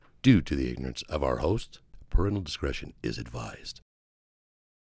Due to the ignorance of our host, parental discretion is advised.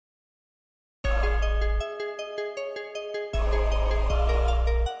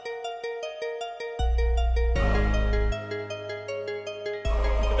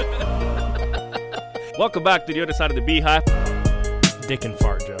 Welcome back to the other side of the beehive. Dick and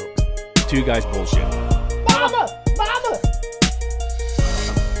fart joke. Two guys bullshit. Mama!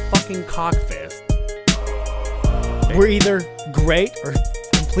 Fucking cockfest. We're either great or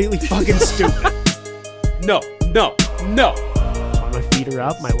completely fucking stupid. No. So my feet are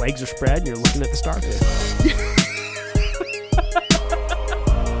up, my legs are spread, and you're looking at the starfish.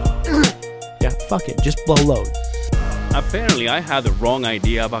 Yeah, fuck it. Just blow load. Apparently, I had the wrong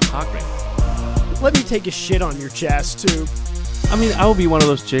idea about cock ring. Let me take a shit on your chest, too. I mean, I would be one of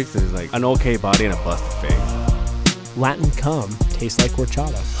those chicks that is like an okay body and a busted face. Latin cum tastes like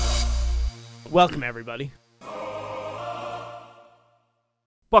horchata. Welcome, everybody.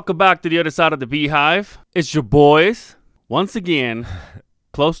 Welcome back to the other side of the beehive. It's your boys. Once again,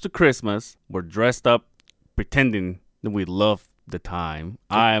 close to Christmas, we're dressed up, pretending that we love the time.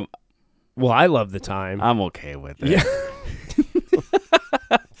 Well, I love the time. I'm okay with it. Yeah.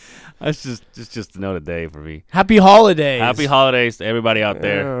 That's just another day for me. Happy holidays. Happy holidays to everybody out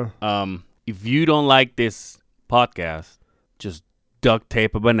there. If you don't like this podcast, just duct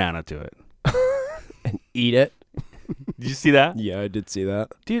tape a banana to it. And eat it. Did you see that? Yeah, I did see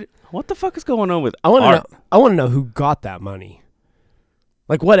that. Dude, what the fuck is going on with I want art? to know who got that money.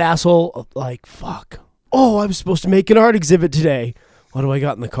 Like, what asshole, like, fuck. Oh, I was supposed to make an art exhibit today. What do I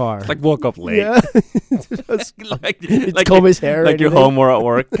got in the car? It's like woke up late. Yeah. It's comb his hair. Like you're home or at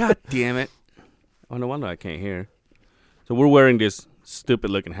work. God damn it. Oh, no wonder I can't hear. So we're wearing these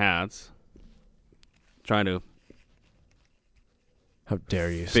stupid looking hats. Trying to How dare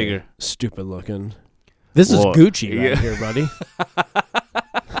you figure. say stupid looking. This is Whoa. Gucci right Yeah. here, buddy.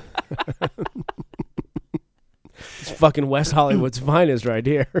 It's fucking West Hollywood's finest right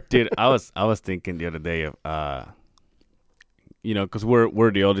here. Dude, I was thinking the other day of because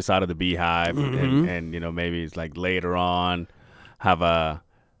we're the other side of the beehive, and maybe it's like later on have a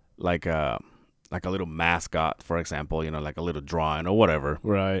little mascot, for example, like a little drawing or whatever.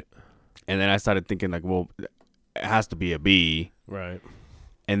 Right. And then I started thinking like, well, it has to be a bee. Right.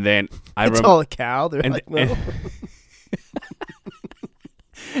 And then It's all a cow. They're and, like, no.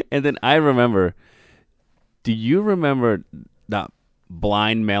 and then I remember. Do you remember that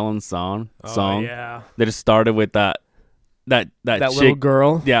Blind Melon song? Oh, yeah. That it started with that chick, little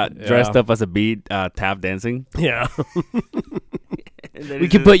girl. yeah, dressed up as a bee, tap dancing. Yeah. We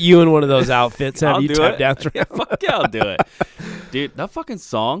could put you in one of those outfits. Have I'll you do tap it. dance around? Yeah, fuck yeah, I'll do it. Dude, that fucking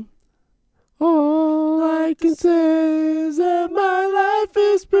song. All I can say is that my life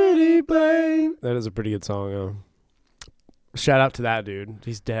is pretty plain. That is a pretty good song. Shout out to that dude.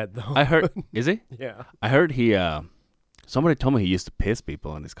 He's dead though. I heard. Is he? Yeah. I heard he. Somebody told me he used to piss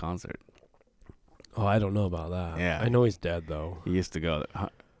people in his concert. Oh, I don't know about that. Yeah. I know he's dead though. He used to go.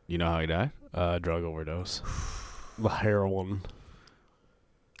 You know how he died? Drug overdose. The heroin.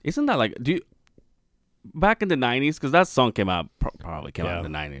 Isn't that like back in the 90s? Because that song came out probably came out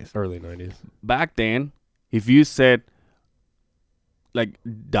in the 90s. Early 90s. Back then, if you said like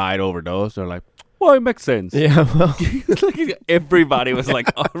died overdose or like, well, it makes sense. Yeah. Well, Like, everybody was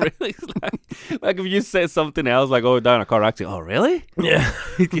like, oh really? Like if you said something else like, oh, died in a car accident, oh really? yeah.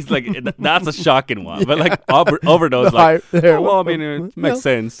 He's like, that's a shocking one. But like overdose, like, oh, well, I mean, it makes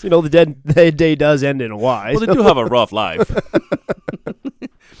sense. You know, the day does end in a Y. Well, they do have a rough life.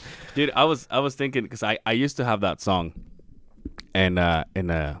 Dude, I was thinking because I used to have that song, and a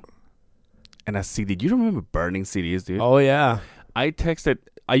CD. Do you remember burning CDs, dude? Oh yeah. I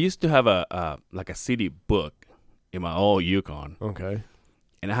used to have a CD book in my old Yukon, Okay.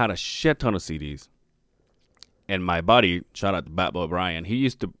 and I had a shit ton of CDs. And my buddy, shout out to Bat Boy Brian, he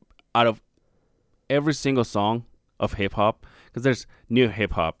used to, out of every single song of hip hop, because there's new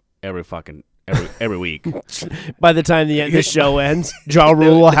hip hop every week. By the time the show ends, Ja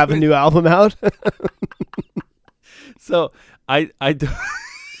Rule will have a new album out. So I do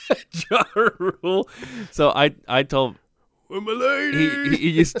Ja Rule. So I told With my lady. he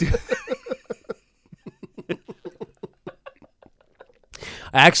used to.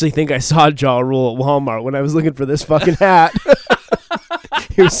 I actually think I saw Ja Rule at Walmart when I was looking for this fucking hat.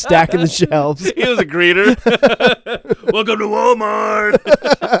 He was stacking the shelves. He was a greeter. Welcome to Walmart.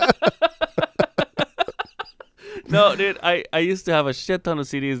 No, dude, I used to have a shit ton of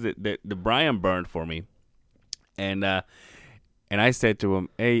CDs that Brian burned for me, and I said to him,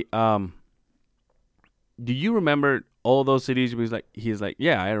 "Hey, do you remember all those CDs?" He's like,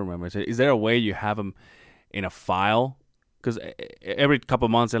 "Yeah, I remember." I said, "Is there a way you have them in a file Because every couple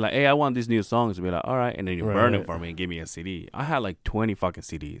months they're like, hey, I want these new songs. And be like, all right. And then you burn it for me and give me a CD. I had like 20 fucking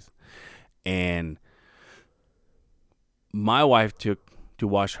CDs. And my wife took to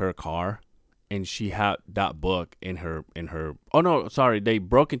wash her car, and she had that book in her. Oh no, sorry, they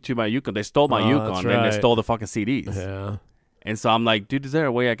broke into my Yukon. They stole my Yukon, and they stole the fucking CDs. Yeah. And so I'm like, dude, is there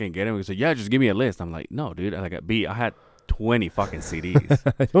a way I can get them? He said, yeah, just give me a list. I'm like, no, dude. I had 20 fucking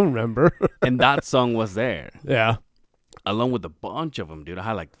CDs. I don't remember. And that song was there. Yeah. Along with a bunch of them, dude. I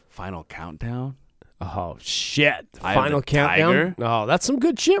had like Final Countdown. Oh shit! Final Countdown. Oh, that's some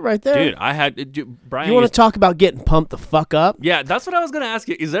good shit right there, dude. I had Brian. You want to talk about getting pumped the fuck up? Yeah, that's what I was gonna ask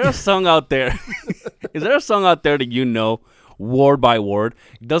you. Is there a song out there? Is there a song out there that you know word by word?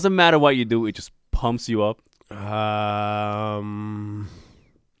 It doesn't matter what you do; it just pumps you up.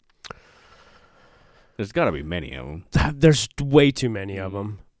 There's got to be many of them. There's way too many of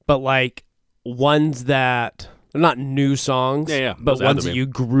them, but like ones that they're not new songs, but ones that you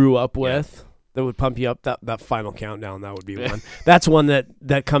grew up with. Yeah. That would pump you up. That Final Countdown, that would be one. That's one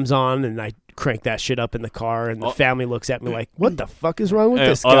that comes on, and I crank that shit up in the car, and the family looks at me like, "What the fuck is wrong with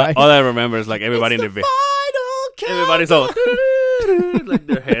this guy?" All I remember is like everybody in the video. Everybody's all like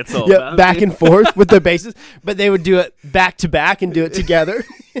their heads all back and forth with their basses, but they would do it back to back and do it together.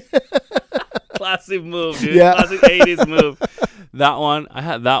 Classic move, dude. Yeah. Classic 80s move. That one, I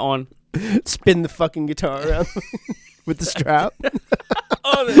had that one. Spin the fucking guitar around with the strap.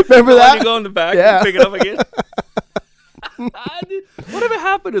 Remember that? You go in the back and pick it up again. Whatever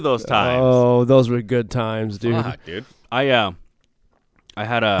happened to those times? Oh, those were good times, dude. Fuck, dude. I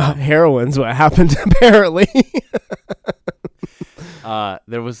had a heroin's what happened apparently.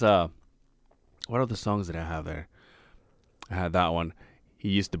 There was what are the songs that I have there? I had that one. He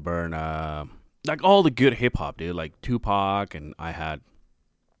used to burn like all the good hip hop, dude, like Tupac, and I had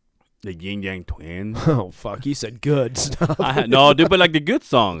the Yin Yang Twins. Oh fuck! You said good stuff. No, dude, but like the good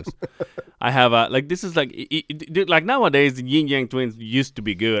songs. I have like this is like dude, like nowadays the Yin Yang Twins used to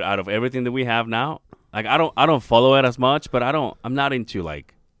be good out of everything that we have now. Like I don't follow it as much, but I'm not into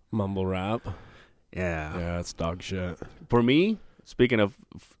like mumble rap. Yeah, it's dog shit. For me, speaking of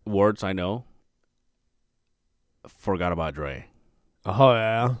words I know, forgot about Dre. Oh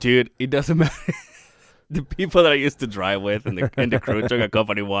yeah, dude, it doesn't matter. The people that I used to drive with in the crew truck at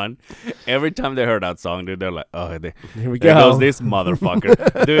Company 1, every time they heard that song, dude, they're like, oh, here we there go. goes this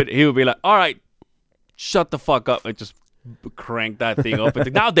motherfucker. Dude, he would be like, all right, shut the fuck up, and just crank that thing up.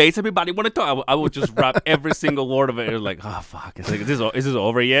 And nowadays, everybody want to talk. I would just rap every single word of it. It was like, oh, fuck. It's like, is this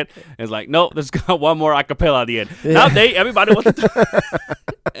over yet? And it's like, no, there's got one more acapella at the end. Yeah. Nowadays, everybody wants to talk.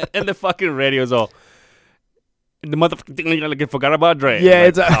 And the fucking radio's all... The motherfucker forgot about Dre. Yeah,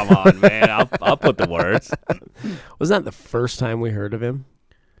 like, come on, man. I'll put the words. Wasn't that the first time we heard of him?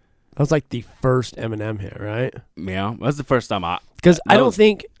 That was like the first Eminem hit, right? Yeah, that was the first time because I don't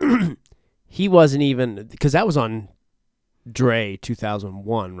think he wasn't even because that was on Dre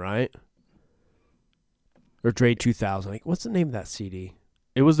 2001, right? Or Dre 2000. Like, what's the name of that CD?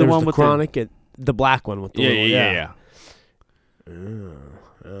 It was the one with Chronic, the black one with the yeah.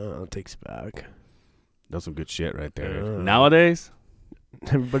 Oh, it takes it back. That's some good shit right there. Nowadays,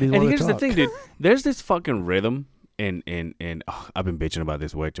 everybody's. And here's the thing, dude. There's this fucking rhythm, and I've been bitching about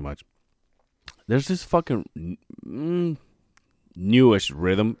this way too much. There's this fucking newish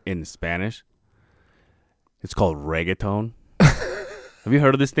rhythm in Spanish. It's called reggaeton. Have you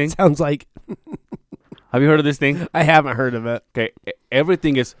heard of this thing? Sounds like. Have you heard of this thing? I haven't heard of it. Okay,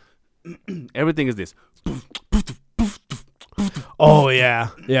 everything is this. Oh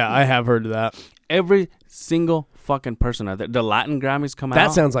yeah, I have heard of that. Every single fucking person out there. The Latin Grammys come out.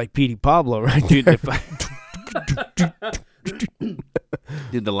 That sounds like Petey Pablo, right? Dude, dude,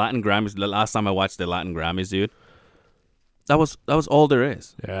 the Latin Grammys. The last time I watched the Latin Grammys, dude, that was all there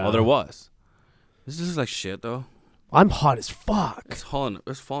is. Yeah. All there was. This is like shit, though. I'm hot as fuck. It's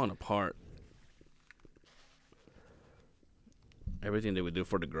falling apart. Everything that we do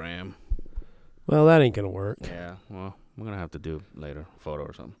for the gram. Well, that ain't gonna work. Yeah. Well, we're gonna have to do later, photo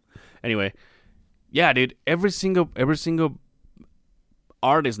or something. Anyway. Yeah, dude. Every single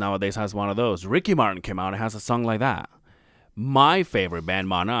artist nowadays has one of those. Ricky Martin came out and has a song like that. My favorite band,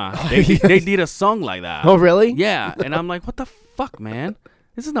 Mana, they did a song like that. Oh, really? Yeah, and I'm like, what the fuck, man?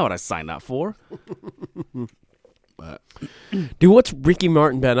 This is not what I signed up for. But, dude, what's Ricky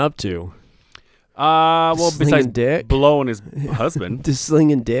Martin been up to? Well, besides dick? blowing his husband, just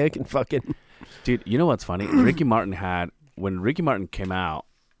slinging dick and fucking. Dude, you know what's funny? Ricky Martin when Ricky Martin came out.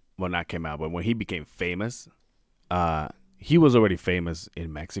 Well, not came out, but when he became famous, he was already famous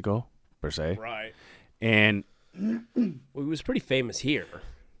in Mexico, per se. Right. And well, he was pretty famous here.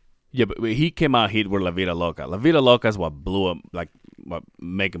 Yeah, but he came out hit with La Vida Loca. La Vida Loca is what blew up, like what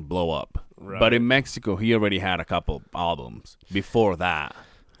make him blow up. Right. But in Mexico, he already had a couple albums before that.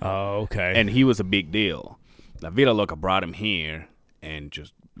 Oh, okay. And he was a big deal. La Vida Loca brought him here, and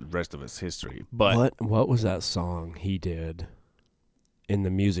just the rest of his history. But what was that song he did in the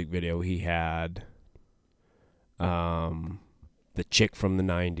music video? He had the chick from the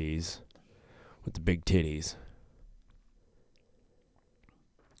 90s with the big titties.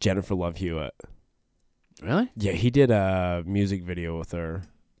 Jennifer Love Hewitt. Really? Yeah, he did a music video with her.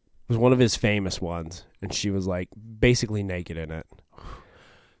 It was one of his famous ones, and she was like basically naked in it.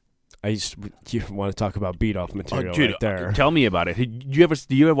 You want to talk about beat off material right there. Tell me about it. Do you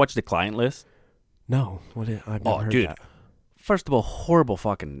ever watch The Client List? No. I've never heard that. First of all, horrible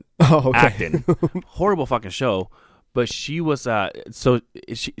fucking acting. Horrible fucking show. But she was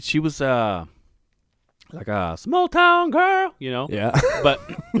she was like a small town girl, you know? Yeah. But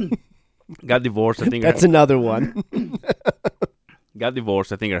got divorced, I think. That's another one. Got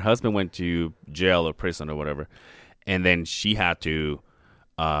divorced. I think her husband went to jail or prison or whatever. And then she had to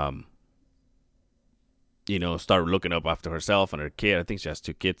start looking up after herself and her kid. I think she has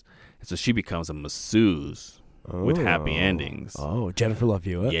 2 kids. And so she becomes a masseuse with happy endings. Oh, Jennifer Love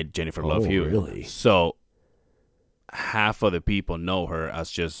Hewitt? Yeah, Jennifer Love Hewitt. Really? So half of the people know her as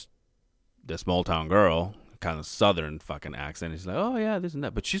just the small town girl, kind of southern fucking accent. It's like, oh yeah, this and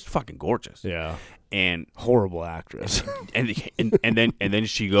that. But she's fucking gorgeous. Yeah. And horrible actress. and then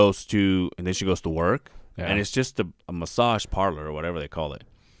she goes to work. Yeah. And it's just a massage parlor or whatever they call it.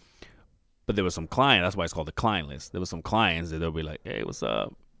 But there was some client. That's why it's called The Client List. There was some clients that they'll be like, hey, what's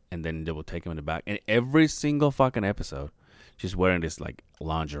up? And then they will take them in the back. And every single fucking episode, she's wearing this like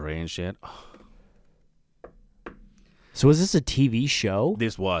lingerie and shit. Oh. So was this a TV show?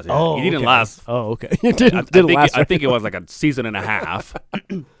 This was. Yeah. Oh, it didn't last. Oh, okay. It didn't last. I think it was like a season and a half.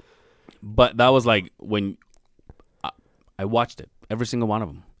 But that was like when I watched it, every single one of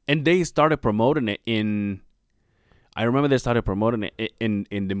them. And they started promoting it I remember they started promoting it in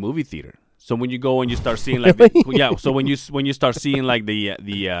the movie theater. So when you go and you start seeing like so when you start seeing like the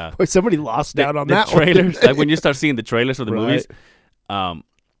somebody lost out on that trailers, like when you start seeing the trailers of the movies,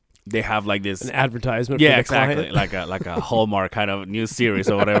 they have like this an advertisement. Yeah, for the exactly, client. like a Hallmark kind of new series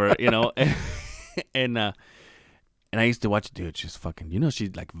or whatever, you know. And I used to watch, dude. She's fucking,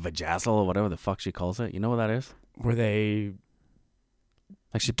 she's like vajazzle or whatever the fuck she calls it. You know what that is? Where they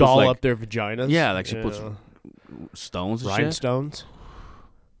like she doll up their vaginas. Yeah, like she puts stones and rhinestones.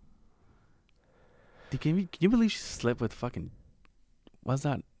 Dude, can you believe she slept with fucking? What's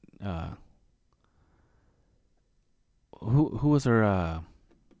that? Who was her?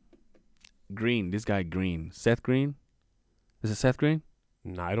 Green. This guy Green. Seth Green. Is it Seth Green?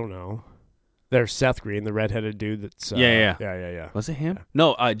 No, I don't know. There's Seth Green, the redheaded dude. That's yeah. Was it him? Yeah.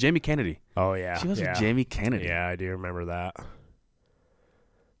 No, Jamie Kennedy. Oh yeah, she was with Jamie Kennedy. Yeah, I do remember that.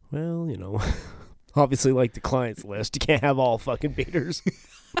 Well, obviously, like The Client's List, you can't have all fucking beaters.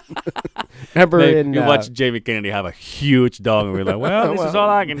 Remember you watch Jamie Kennedy have a huge dog, and we're like, well, this is all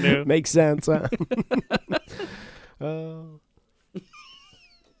I can do. Makes sense, huh?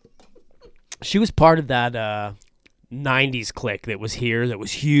 She was part of that 90s clique that was here, that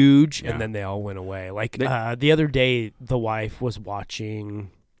was huge, and then they all went away. Like the other day, the wife was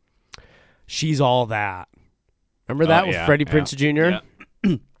watching She's All That. Remember that with Freddie Prinze Jr.?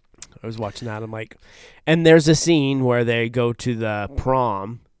 Yeah. I was watching that. I'm like, and there's a scene where they go to the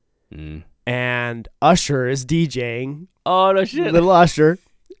prom, and Usher is DJing. Oh, no shit. Little Usher.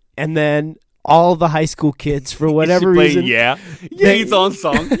 And then all the high school kids, for whatever reason. His own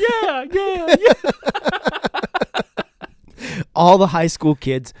song. Yeah. All the high school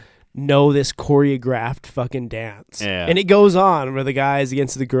kids know this choreographed fucking dance. Yeah. And it goes on where the guys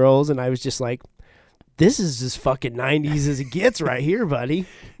against the girls, and I was just like, this is as fucking 90s as it gets right here, buddy.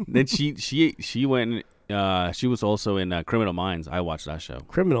 Then she went, she was also in Criminal Minds. I watched that show.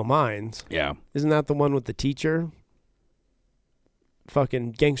 Criminal Minds? Yeah. Isn't that the one with the teacher?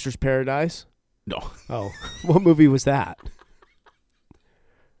 Fucking Gangster's Paradise? No. Oh. What movie was that?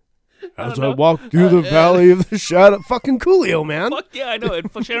 As I walk through the valley of the shadow. Fucking Coolio, man. Fuck yeah, I know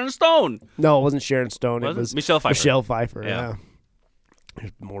it. For Sharon Stone. No, it wasn't Sharon Stone. It was Michelle Pfeiffer. Michelle Pfeiffer, yeah.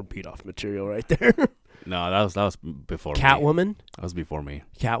 There's more beat off material right there. No, that was before Catwoman? me. That was before me.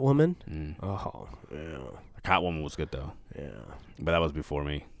 Catwoman? Mm. Oh, yeah. Catwoman was good, though. Yeah. But that was before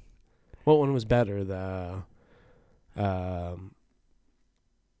me. What one was better? The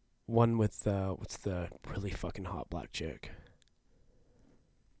one with, what's the really fucking hot black chick?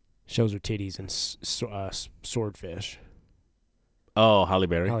 Shows her titties and swordfish. Oh, Halle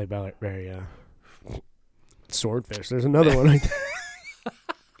Berry? Halle Berry, yeah. Swordfish. There's another one right there.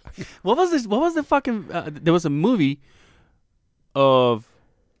 What was this? What was the fucking? There was a movie of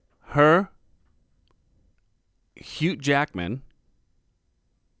her, Hugh Jackman,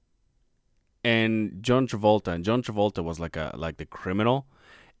 and John Travolta. And John Travolta was like the criminal,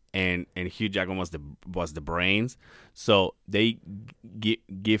 and Hugh Jackman was the brains. So they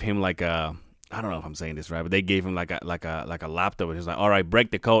give him like a. I don't know if I'm saying this right, but they gave him like a laptop, and he's like, "All right,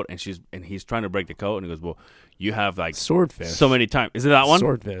 break the code," and he's trying to break the code, and he goes, "Well, you have like Swordfish so many times." Is it that one?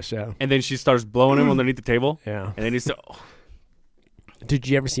 Swordfish, yeah. And then she starts blowing him underneath the table. Yeah. And then he's Did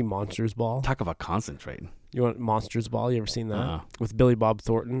you ever see Monsters Ball? talk about concentrating. You want Monsters Ball? You ever seen that with Billy Bob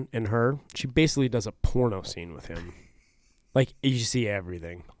Thornton and her? She basically does a porno scene with him. Like you see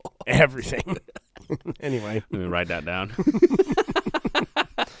everything. Anyway, let me write that down.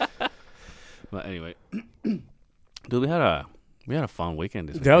 But anyway, dude, we had a fun weekend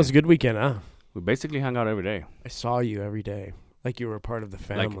this weekend. That was a good weekend, huh? We basically hung out every day. I saw you every day, like you were a part of the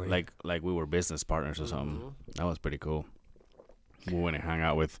family, like we were business partners or something. Mm-hmm. That was pretty cool. We went and hung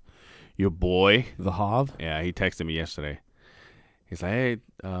out with your boy, the Hav. Yeah, he texted me yesterday. He's like, "Hey,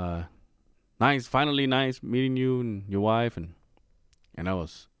 finally nice meeting you and your wife," and I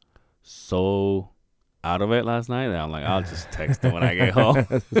was so out of it last night. And I'm like, I'll just text him when I get home.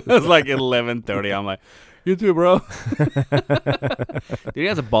 It was like 11:30. I'm like, "You too, bro." Dude, he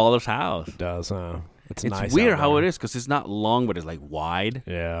has a baller's house. It does, huh? It's nice weird how it is because it's not long, but it's like wide.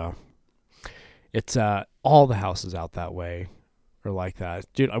 Yeah. It's all the houses out that way are like that.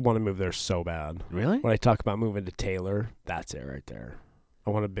 Dude, I want to move there so bad. Really? When I talk about moving to Taylor, that's it right there. I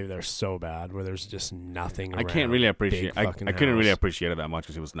want to be there so bad where there's just nothing around. I can't really appreciate I couldn't really appreciate it that much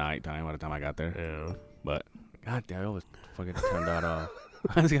because it was nighttime by the time I got there. Yeah. But, God damn, I always fucking turned that off.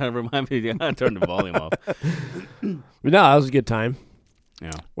 I just got to remind me, you got to turn the volume off. But no, that was a good time.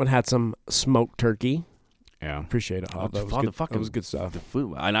 Yeah. Went and had some smoked turkey. Yeah. Appreciate it. That was good. That was good stuff. The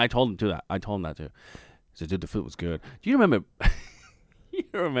food. And I told him to that. I told him that too. He said, "Dude, the food was good." Do you remember? You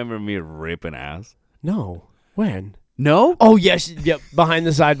remember me ripping ass? No. When? No? Oh yes. Yep. Behind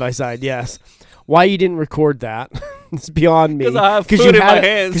the side by side. Yes. Why you didn't record that? It's beyond me. Because I have food in my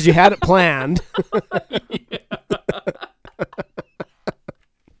hands. Because you had it planned.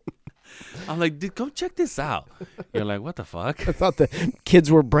 I'm like, "Dude, go check this out." You're like, "What the fuck?" I thought the kids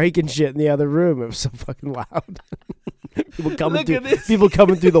were breaking shit in the other room. It was so fucking loud. People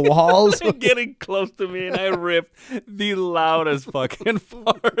coming through the walls. Getting close to me, and I ripped the loudest fucking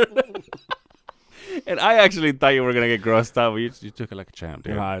fart. And I actually thought you were gonna get grossed out, but you took it like a champ,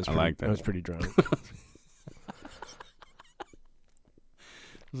 dude. I like that. I was pretty drunk.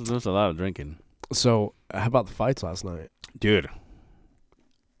 There was a lot of drinking. So, how about the fights last night, dude?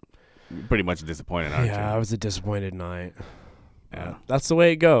 Pretty much disappointed, aren't you? Yeah, it was a disappointed night. Yeah, that's the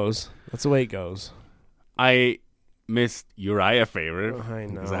way it goes. I missed Uriah favorite. I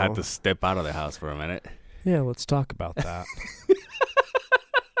know. Because I had to step out of the house for a minute. Yeah, let's talk about that. Okay.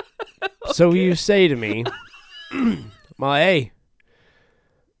 So you say to me, "Well, hey,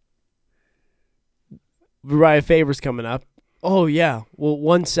 Uriah Favor's coming up." "Oh, yeah. Well,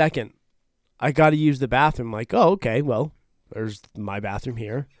 1 second. I got to use the bathroom." I'm like, "Oh, okay. Well, there's my bathroom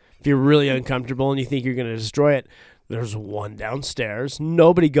here. If you're really uncomfortable and you think you're going to destroy it, there's one downstairs.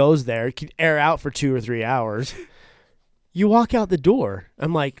 Nobody goes there. It could air out for 2 or 3 hours. You walk out the door."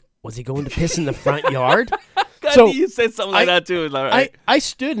 I'm like, was he going to piss in the front yard? God, so you said something like that too. Like, right? I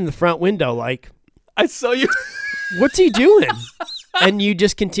stood in the front window like, I saw you. What's he doing? And you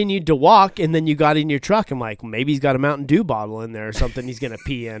just continued to walk, and then you got in your truck. I'm like, maybe he's got a Mountain Dew bottle in there or something he's going to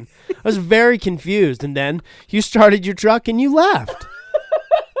pee in. I was very confused. And then you started your truck and you left.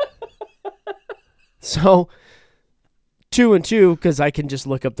 So 2 and 2, because I can just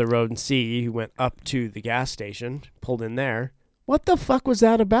look up the road and see. You went up to the gas station, pulled in there. What the fuck was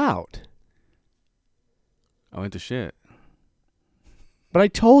that about? I went to shit. But I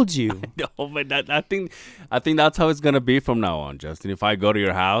told you. No, but I think that's how it's gonna be from now on, Justin. If I go to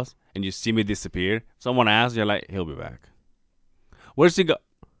your house and you see me disappear, someone asks, you're like, "He'll be back." Where's he go?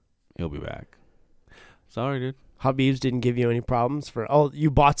 He'll be back. Sorry, dude. Habib's didn't give you any problems for. Oh, you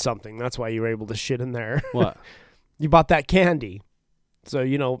bought something. That's why you were able to shit in there. What? You bought that candy. So,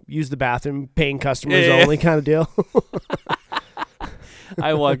 use the bathroom, paying customers only kind of deal.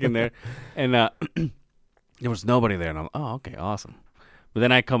 I walk in there, and there was nobody there, and I'm like, "Oh, okay, awesome." But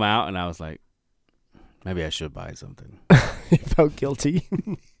then I come out, and I was like, maybe I should buy something. You felt guilty.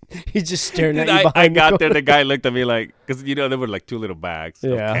 He's just staring at you behind I got there, the guy looked at me like, because, there were like 2 little bags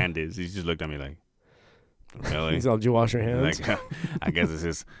of Yeah. candies. He just looked at me like, really? He's all, "Did you wash your hands?" Like, I guess this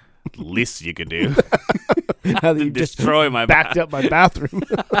is the least you could do. Now that you destroy my up my bathroom.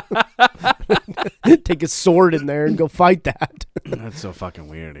 Take a sword in there and go fight that. That's so fucking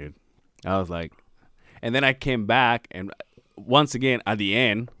weird, dude. I was like, and then I came back, and once again at the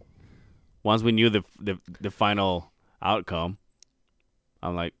end, once we knew the final outcome,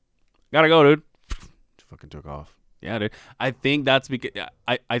 I'm like, gotta go, dude. Fucking took off. Yeah, dude. I think that's because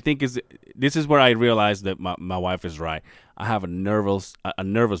I think this is where I realized that my wife is right. I have a nervous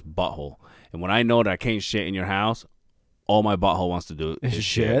butthole, and when I know that I can't shit in your house, all my butthole wants to do is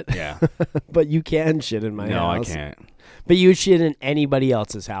shit. Yeah, but you can shit in my house. No, I can't. But you shit in anybody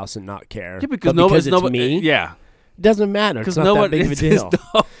else's house and not care. Yeah, because it's me. Yeah. It doesn't matter. It's not that big of a deal.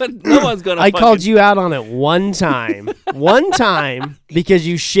 No one's gonna. I called you out on it one time. One time because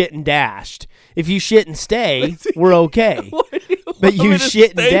you shit and dashed. If you shit and stay, we're okay. But you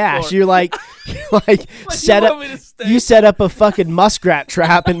shit and dash. You're like set up. You set up a fucking muskrat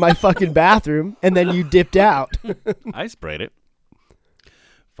trap in my fucking bathroom, and then you dipped out. I sprayed it.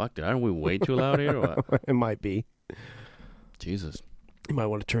 Fuck it. Aren't we way too loud here? Or what? It might be. Jesus. You might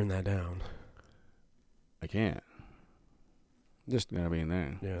want to turn that down. I can't. Just gotta be in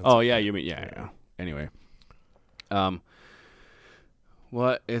there. Yeah, oh yeah, you mean yeah. Anyway,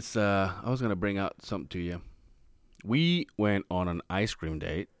 what it's I was gonna bring out something to you. We went on an ice cream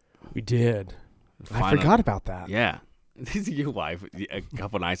date. We did. I forgot about that. Yeah, this is your wife. A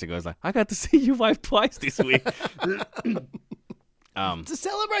couple nights ago, I was like, I got to see your wife twice this week. It's a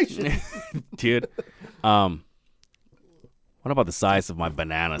celebration, dude. What about the size of my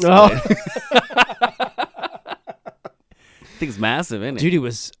bananas? Oh. I think it's massive, isn't it? Dude, it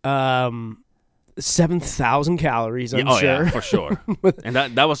was 7,000 calories, I'm sure. Yeah, for sure. And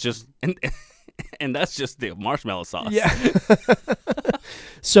that was just and that's just the marshmallow sauce. Yeah.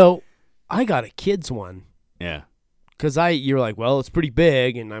 So I got a kid's one. Yeah. Because you're like, well, it's pretty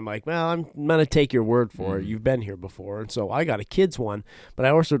big. And I'm like, well, I'm going to take your word for it. You've been here before. And so I got a kid's one. But I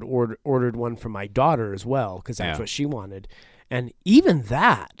also ordered one for my daughter as well because that's what she wanted. And even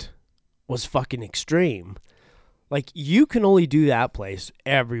that was fucking extreme. Like, you can only do that place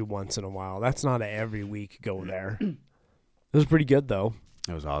every once in a while. That's not every week go there. It was pretty good, though.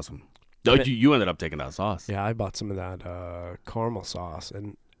 It was awesome. You ended up taking that sauce. Yeah, I bought some of that caramel sauce.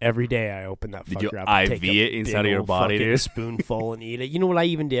 And every day I open that fucker up and take IV it inside of your body, dude? A spoonful and eat it. You know what I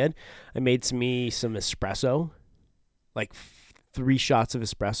even did? I made some espresso, like 3 shots of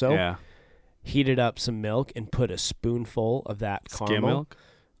espresso. Yeah. Heated up some milk and put a spoonful of that caramel. Skim milk?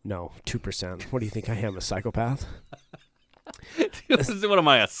 No, 2%. What do you think I am, a psychopath? What am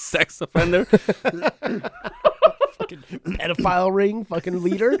I, a sex offender? Fucking pedophile ring, fucking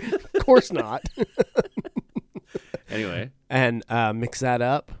leader? Of course not. Anyway. And mix that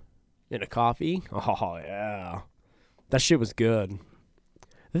up in a coffee. Oh, yeah. That shit was good.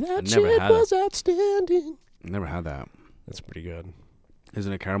 That shit was outstanding. Never had that. That's pretty good.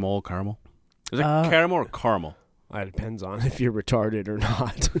 Isn't it caramel? Is it caramel or caramel? It depends on if you're retarded or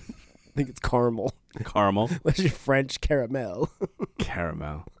not. I think it's caramel. Caramel? What's your French caramel?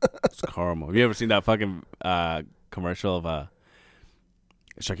 Caramel. It's caramel. Have you ever seen that fucking commercial of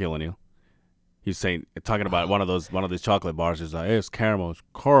Shaquille O'Neal? He's talking about one of these chocolate bars. He's like, hey, it's caramel. It's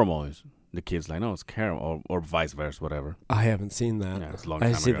caramel. The kid's like, no, it's caramel, or vice versa, whatever. I haven't seen that. Yeah, it's a long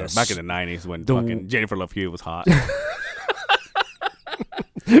time ago. Back in the 90s when fucking Jennifer Love Hewitt was hot.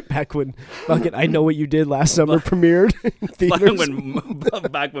 Back when fucking I Know What You Did Last Summer premiered in theaters.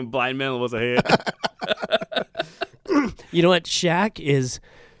 Back when Blind Man was a hit. You know what? Shaq is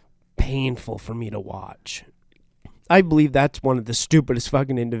painful for me to watch. I believe that's one of the stupidest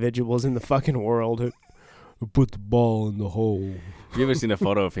fucking individuals in the fucking world who put the ball in the hole. You ever seen a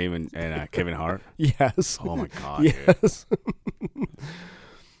photo of him and Kevin Hart? Yes. Oh my god. Yes.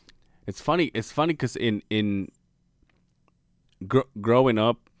 It's funny because in growing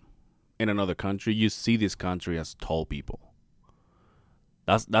up in another country, you see this country as tall people.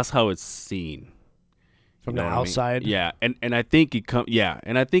 That's how it's seen from the outside. I mean? Yeah, and I think it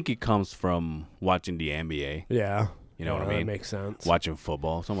comes from watching the NBA. Yeah, you know what I mean. That makes sense. Watching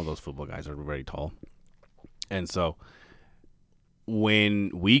football, some of those football guys are very tall, and so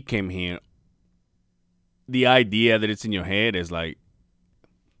when we came here, the idea that it's in your head is like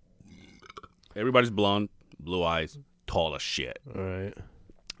everybody's blonde, blue eyes, tall as shit. All right.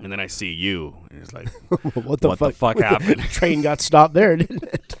 And then I see you, and it's like, what the fuck happened? The train got stopped there, didn't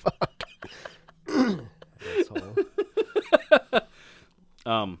it? Fuck.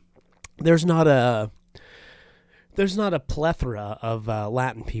 There's not a plethora of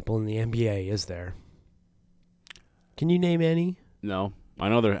Latin people in the NBA, is there? Can you name any? No, I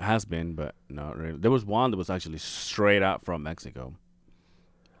know there has been, but not really. There was one that was actually straight out from Mexico.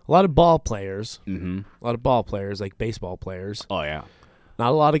 A lot of ball players. Mm-hmm. A lot of ball players, like baseball players. Oh yeah. Not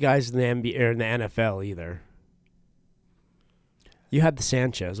a lot of guys in the NBA or in the NFL either. You had the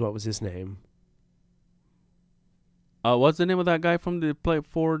Sanchez. What was his name? What's the name of that guy from the play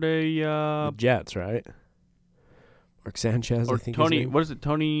for the Jets, right? Mark Sanchez, or I think. Tony? What is it?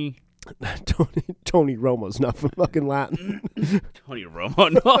 Tony Romo's not from fucking Latin. Tony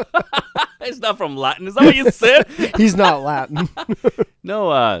Romo? No, it's not from Latin. Is that what you said? He's not Latin.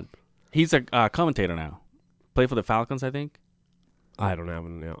 No, he's a commentator now. Play for the Falcons, I think. I don't have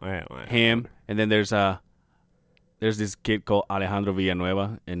him. Him, and then there's this kid called Alejandro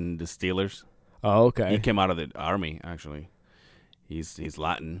Villanueva in the Steelers. Oh, okay. He came out of the army, actually. He's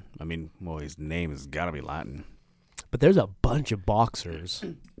Latin. I mean, well, his name has got to be Latin. But there's a bunch of boxers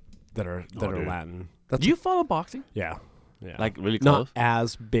that are Latin. Do you follow boxing? Yeah. Like really close? Not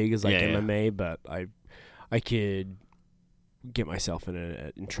as big as like MMA, yeah. But I could get myself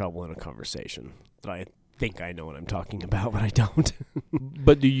in trouble in a conversation that I think I know what I'm talking about, but I don't.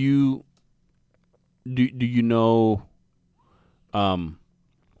 But do you know?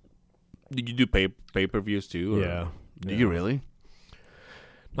 Did you do pay-per-views too? Yeah. Do you really?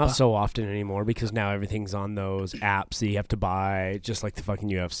 Not so often anymore because now everything's on those apps that you have to buy, just like the fucking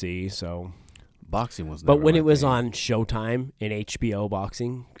UFC. So, boxing was. But when it was on Showtime and HBO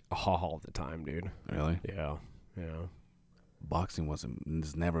boxing, all the time, dude. Really? Yeah. Boxing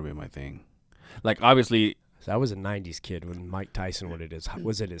it's never been my thing. Like obviously, I was a '90s kid when Mike Tyson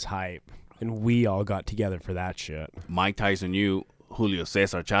was at his hype, and we all got together for that shit. Mike Tyson knew Julio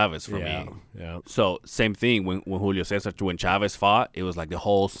Cesar Chavez for me. Yeah. So same thing when Chavez fought, it was like the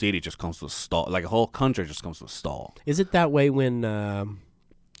whole city just comes to a stall. Like the whole country just comes to a stall. Is it that way when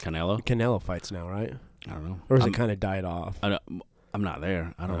Canelo fights now, right? I don't know. Or has it kind of died off? I'm not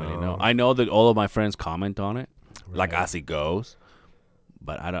there. I don't really know. I know that all of my friends comment on it, like as it goes.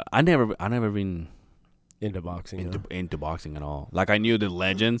 But I never been into boxing. Into boxing at all. Like I knew the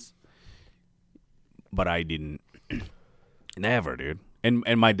legends, but I didn't. Never, dude. And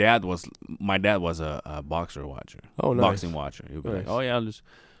my dad was a boxer watcher. Oh, nice. Boxing watcher. He'd be nice. like, "Oh yeah, let's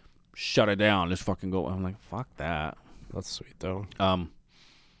shut it down. Let's fucking go." I'm like, "Fuck that." That's sweet though.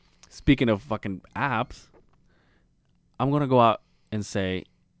 Speaking of fucking apps, I'm gonna go out and say,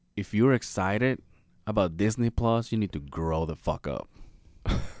 if you're excited about Disney Plus, you need to grow the fuck up.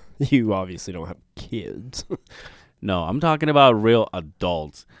 You obviously don't have kids. No, I'm talking about real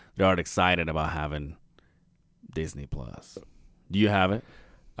adults that are excited about having Disney Plus. Do you have it?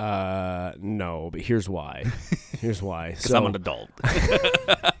 No, but here's why. Because I'm an adult.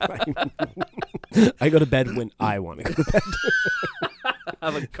 I go to bed when I want to go to bed.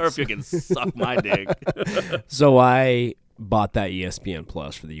 I have a curfew, can suck my dick. So I bought that ESPN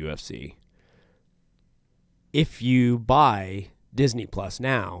Plus for the UFC. If you buy Disney Plus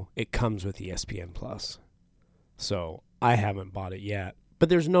now, it comes with ESPN Plus. So I haven't bought it yet. But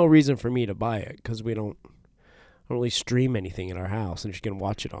there's no reason for me to buy it because we don't really stream anything in our house. I'm just going to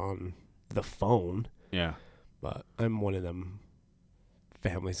watch it on the phone. Yeah. But I'm one of them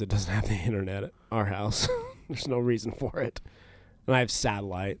families that doesn't have the internet at our house. There's no reason for it. And I have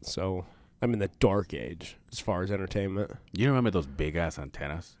satellite, so I'm in the dark age as far as entertainment. You remember those big-ass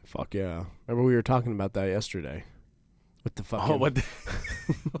antennas? Fuck yeah. Remember we were talking about that yesterday. With the fucking... with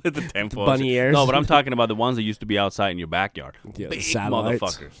the 10 the bunny ears? No, but I'm talking about the ones that used to be outside in your backyard. Yeah, big the satellites.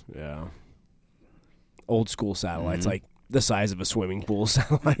 motherfuckers. Yeah. Old school satellites, like the size of a swimming pool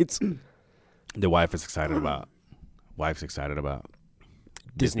satellites. The wife is excited about.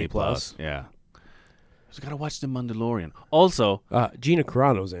 Disney Plus. Yeah. So gotta watch The Mandalorian. Also, Gina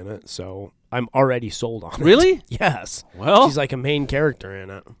Carano's in it, so I'm already sold on it. Really? Yes. Well, she's like a main character in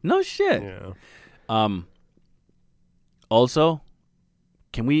it. No shit. Yeah. Also,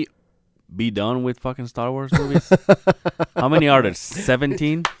 can we be done with fucking Star Wars movies? How many are there?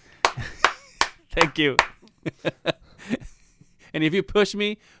 17? Thank you. And if you push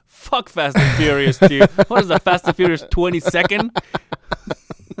me, fuck Fast and Furious 2. What is that, Fast and Furious 22nd?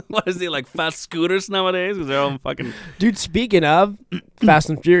 What is it, like fast scooters nowadays? Because they're all fucking... Dude, speaking of Fast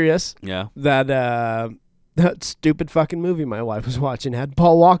and Furious, yeah, that stupid fucking movie my wife was watching had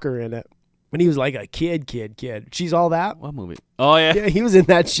Paul Walker in it. When he was like a kid. She's all that. What movie? Oh, yeah. Yeah, he was in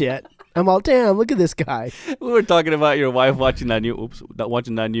that shit. I'm all, damn, look at this guy. We were talking about your wife watching that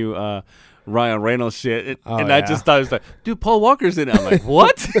new Ryan Reynolds shit. I just thought, it was like, dude, Paul Walker's in it. I'm like,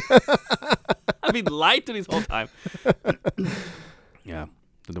 what? I've been lied to this whole time. Yeah.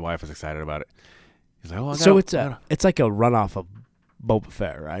 The wife was excited about it. He's like, oh, so it's like a runoff of Boba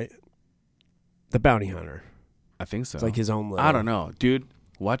Fett, right? The bounty hunter. I think so. It's like his own little... I don't know, dude.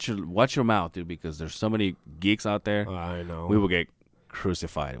 Watch your mouth, dude, because there's so many geeks out there. I know. We will get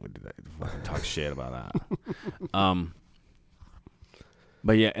crucified if we talk shit about that.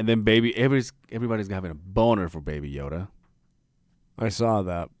 But yeah, and then everybody's having a boner for Baby Yoda. I saw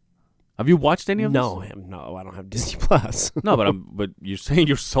that. Have you watched any of this? No, I don't have Disney Plus. No, but you're saying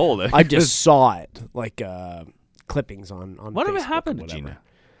you're sold. I just saw it, like clippings on Whatever Facebook happened to whatever. Gina?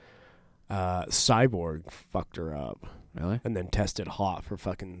 Cyborg fucked her up. Really? And then tested hot for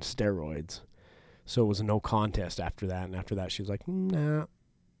fucking steroids. So it was a no contest after that. And after that, she was like, nah.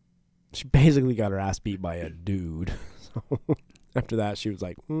 She basically got her ass beat by a dude. So after that, she was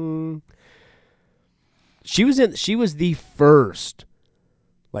like, She was the first,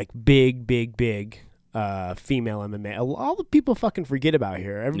 like, big female MMA. All the people fucking forget about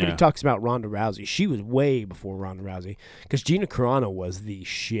here. Everybody talks about Ronda Rousey. She was way before Ronda Rousey because Gina Carano was the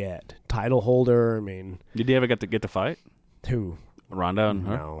shit. Title holder. I mean, did you ever get to fight? Who? Ronda and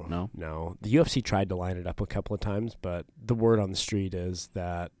her? No. The UFC tried to line it up a couple of times, but the word on the street is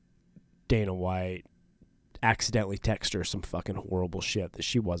that Dana White accidentally texted her some fucking horrible shit that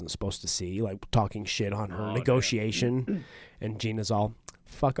she wasn't supposed to see, like talking shit on her negotiation, and Gina's all,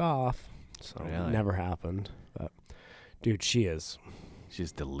 fuck off. So it never happened. But dude, she's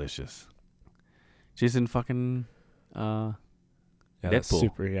delicious. She's in fucking Deadpool.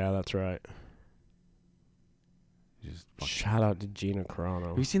 That's right. Shout out to Gina Carano.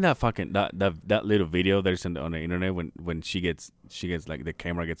 Have you seen that fucking that little video there's on the internet when she gets like the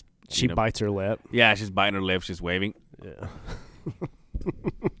camera gets she bites her lip? Yeah, she's biting her lip, she's waving. Yeah.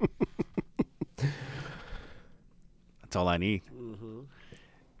 That's all I need. Mm-hmm.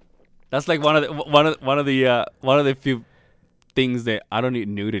 That's like one of the few things that I don't need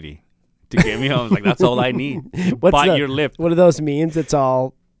nudity to get me home. Like that's all I need. Bite your lip. What are those memes? It's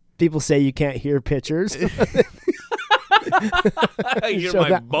all people say you can't hear pictures. You're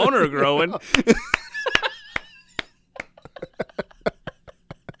my boner growing.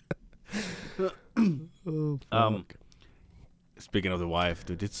 Speaking of the wife,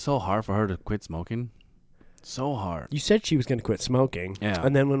 dude, it's so hard for her to quit smoking. So hard. You said she was going to quit smoking. Yeah.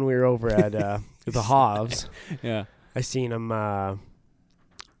 And then when we were over at the Hobbs, yeah, I seen them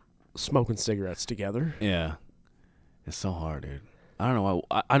smoking cigarettes together. Yeah. It's so hard, dude. I don't know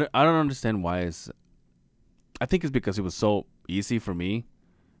why. I don't understand why I think it's because it was so easy for me.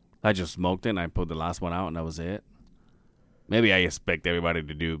 I just smoked it and I put the last one out and that was it. Maybe I expect everybody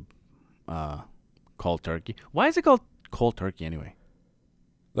to do cold turkey. Why is it called cold turkey anyway?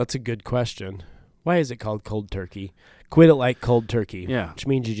 That's a good question. Why is it called cold turkey? Quit it like cold turkey. Yeah. Which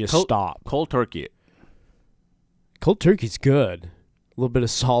means you just stop. Cold turkey. Cold turkey's good. A little bit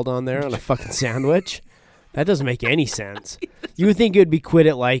of salt on there on a fucking sandwich. That doesn't make any sense. You would think it would be quit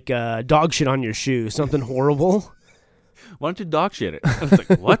it like dog shit on your shoe. Something horrible. Why don't you dog shit it? I was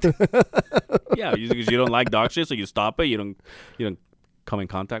like, what? Yeah, because you don't like dog shit, so you stop it. You don't come in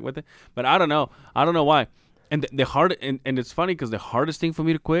contact with it. But I don't know. I don't know why. And the hard and it's funny because the hardest thing for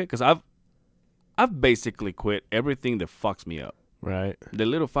me to quit, because I've basically quit everything that fucks me up. Right. The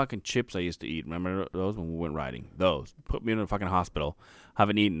little fucking chips I used to eat. Remember those when we went riding? Those put me in a fucking hospital.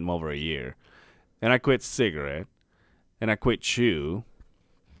 Haven't eaten them over a year. And I quit cigarette. And I quit chew.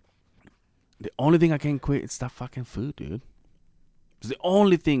 The only thing I can't quit is that fucking food, dude. It's the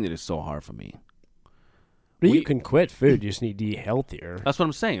only thing that is so hard for me. But you can quit food. You just need to eat healthier. That's what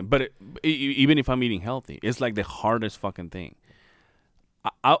I'm saying. But even if I'm eating healthy, it's like the hardest fucking thing.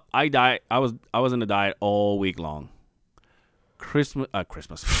 I diet. I was in a diet all week long. Christmas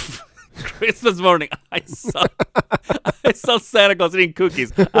morning. I saw Santa Claus eating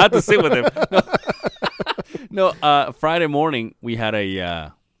cookies. I had to sit with him. No, Friday morning we had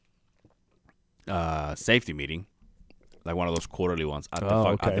a safety meeting, like one of those quarterly ones at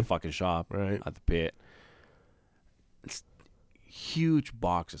the fucking shop, right at the pit. It's huge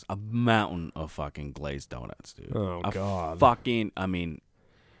boxes, a mountain of fucking glazed donuts, dude. Oh God, fucking. I mean,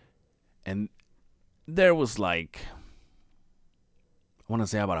 and there was like, I want to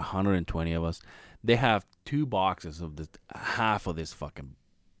say about 120 of us. They have 2 boxes of half of this fucking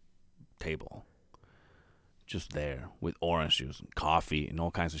table. Just there with orange juice and coffee and all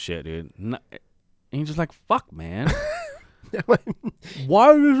kinds of shit, dude. And you're just like, fuck, man.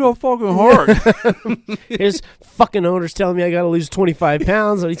 Why is it so fucking hard? His fucking owner's telling me I gotta lose 25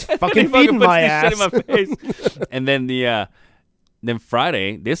 pounds, and he's fucking feeding my ass. Shit in my face. And then this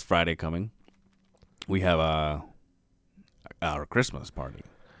Friday coming, we have our Christmas party,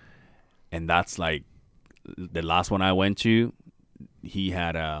 and that's like the last one I went to. He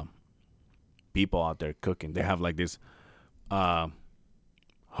had people out there cooking. They have like this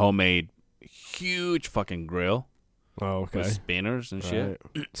homemade huge fucking grill. Oh, okay. With spinners and shit.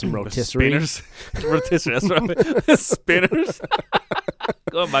 Right. Some rotisserie. Rotisserie, that's right. Spinners.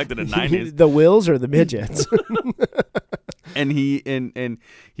 Going back to the 90s. The Wills or the midgets? And he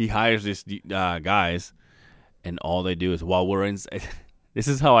hires these guys, and all they do is while we're inside. This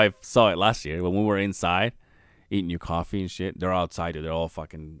is how I saw it last year when we were inside eating your coffee and shit. They're outside, dude. They're all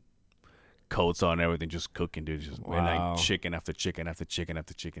fucking coats on and everything, just cooking, dude. Just and like chicken after chicken after chicken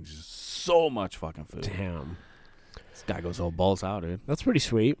after chicken. Just so much fucking food. Damn. This guy goes all balls out, dude. That's pretty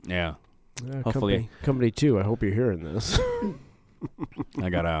sweet. Yeah. Hopefully. Company 2, I hope you're hearing this. I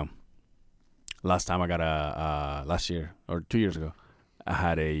got last year or 2 years ago, I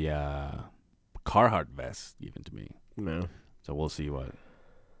had a Carhartt vest given to me. No. So we'll see what.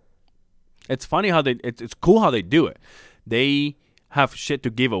 It's funny how it's cool how they do it. They have shit to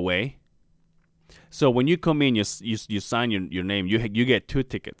give away. So when you come in, you sign your name. You get 2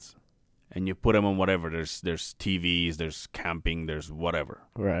 tickets, and you put them on whatever. There's TVs, there's camping, there's whatever.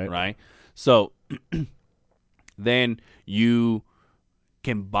 Right. So then you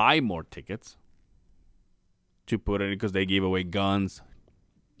can buy more tickets to put in because they give away guns.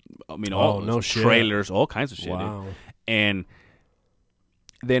 I mean, trailers, all kinds of shit. Wow. Dude. And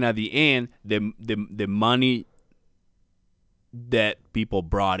then at the end, the money that people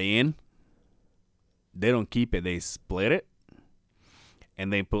brought in, they don't keep it. They split it,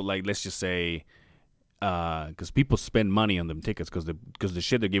 and they put, like, let's just say, because people spend money on them tickets because the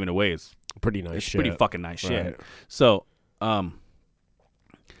shit they're giving away is pretty nice. Shit. Pretty fucking nice shit. So, so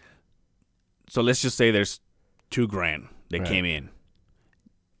let's just say there's $2,000 that came in.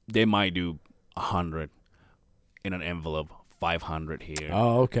 They might do 100 in an envelope. 500 here.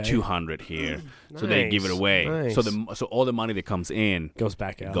 Oh, okay. 200 here. So they give it away. Nice. So all the money that comes in goes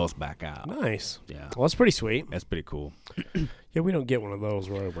back out. Yeah. Nice. Well, that's pretty sweet. That's pretty cool. Yeah, we don't get one of those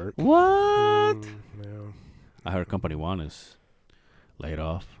where I work. What? Yeah. I heard Company 1 is laid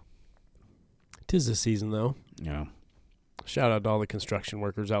off. 'Tis the season, though. Yeah. Shout out to all the construction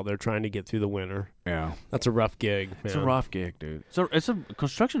workers out there trying to get through the winter. Yeah. That's a rough gig, man. It's a rough gig, dude. So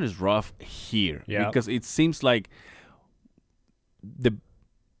construction is rough here. Yeah. Because it seems like the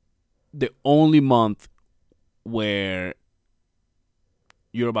only month where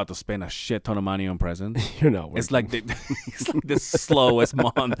you're about to spend a shit ton of money on presents. You're not working. It's like the slowest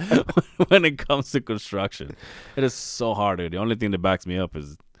month when it comes to construction. It is so hard, dude. The only thing that backs me up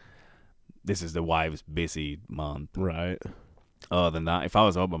is this is the wife's busy month. Right. Other than that, if I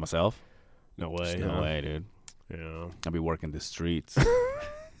was all by myself, no way. No way, dude. Yeah. I'd be working the streets.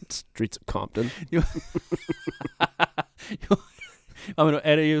 Streets of Compton. I'm gonna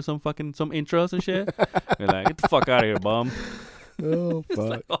edit you some intros and shit. You're like, get the fuck out of here, bum. Oh, fuck. It's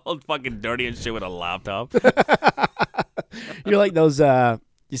like all fucking dirty and shit with a laptop. You're like those,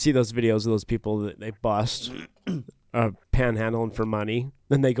 you see those videos of those people that they bust panhandling for money,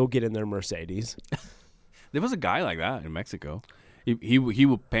 then they go get in their Mercedes. There was a guy like that in Mexico. He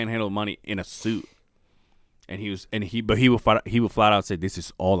would panhandle money in a suit. And he would flat out say, "This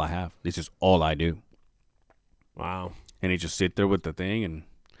is all I have. This is all I do." Wow. And he just sit there with the thing, and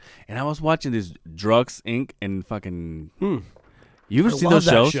I was watching this Drugs Inc. and fucking. You ever seen those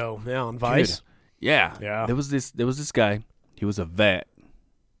shows? Show. Yeah, on Vice. Dude. Yeah. Yeah. There was this guy. He was a vet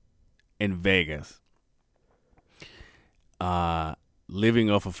in Vegas, living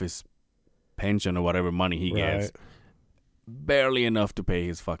off of his pension or whatever money he gets, barely enough to pay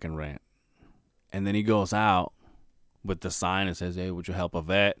his fucking rent. And then he goes out with the sign and says, "Hey, would you help a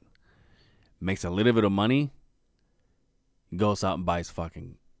vet?" Makes a little bit of money. Goes out and buys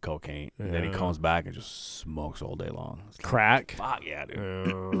fucking cocaine. And then he comes back and just smokes all day long. It's crack? Like, fuck yeah, dude.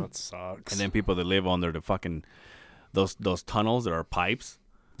 Oh, that sucks. And then people that live under the fucking those tunnels that are pipes.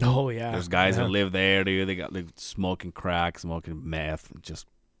 Oh yeah. There's guys that live there, dude. They got smoking crack, smoking meth. Just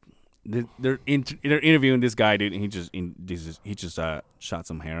they're interviewing this guy, dude, and he just shot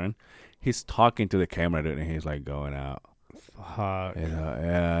some heroin. He's talking to the camera, dude, and he's like going out. Fuck.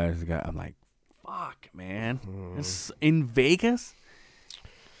 Yeah, this guy. I'm like, fuck, man. It's in Vegas.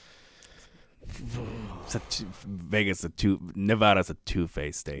 Nevada's a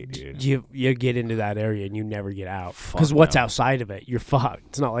two-faced state, dude. You get into that area and you never get out because what's outside of it, you're fucked.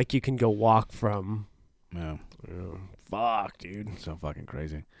 It's not like you can go walk from. Yeah. Fuck, dude. So fucking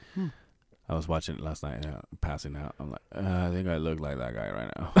crazy. I was watching it last night, passing out. I'm like, I think I look like that guy right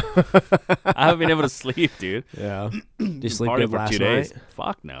now. I haven't been able to sleep, dude. Yeah. Did you sleep good for last 2 days? night?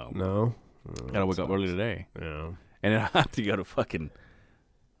 Fuck no. No. Gotta wake up early today. Yeah. And then I have to go to fucking.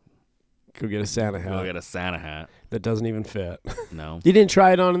 Go get a Santa hat. Go get a Santa hat. That doesn't even fit. No. You didn't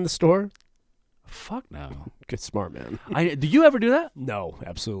try it on in the store? Fuck no. Good smart man. Do you ever do that? No,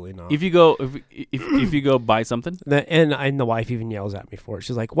 absolutely not. If you go if you go buy something, and the wife even yells at me for it.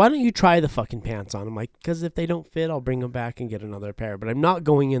 She's like, "Why don't you try the fucking pants on?" I'm like, "Because if they don't fit, I'll bring them back and get another pair." But I'm not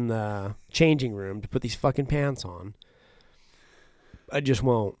going in the changing room to put these fucking pants on. I just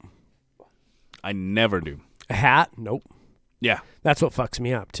won't. I never do. A hat? Nope. Yeah. That's what fucks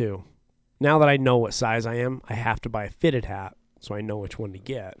me up, too. Now that I know what size I am, I have to buy a fitted hat so I know which one to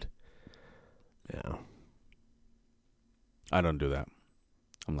get. Yeah. I don't do that.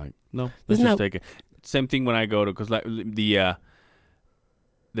 I'm like, no, let's just take it. Same thing when I go to, because like the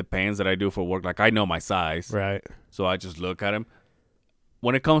pants that I do for work, like I know my size. Right. So I just look at them.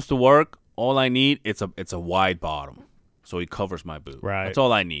 When it comes to work, all I need, it's a wide bottom. So it covers my boot. Right. That's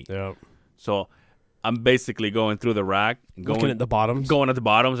all I need. Yep. So I'm basically going through the rack. Looking at the bottoms? Going at the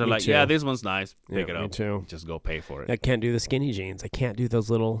bottoms. And Me like, too. yeah, this one's nice. Pick it up. Me too. Just go pay for it. I can't do the skinny jeans. I can't do those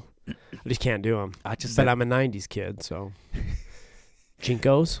little... I just can't do them. But I'm a 90s kid, so...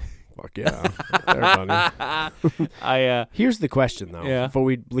 Jinkos? Fuck yeah. They're funny. Here's the question, though, before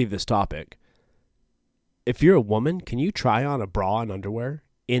we leave this topic. If you're a woman, can you try on a bra and underwear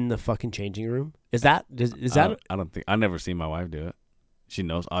in the fucking changing room? Is that... I don't think... I've never seen my wife do it. She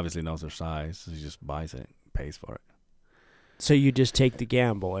obviously knows her size, so she just buys it, pays for it. So you just take the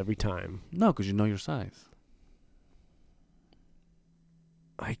gamble every time? No, because you know your size.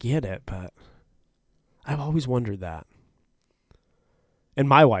 I get it, but I've always wondered that. And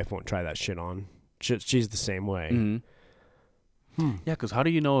my wife won't try that shit on. She's the same way. Mm-hmm. Yeah, because how do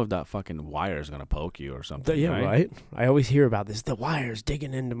you know if that fucking wire is going to poke you or something? Right? I always hear about this. The wire's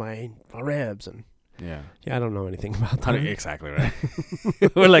digging into my ribs. And yeah, I don't know anything about that. Exactly right.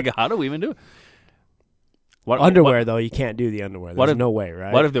 We're like, how do we even do it? Underwear, though, you can't do the underwear. There's no way,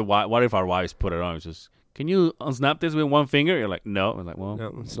 right? What if our wives put it on? It's just, can you unsnap this with one finger? You're like, no. I'm like, well,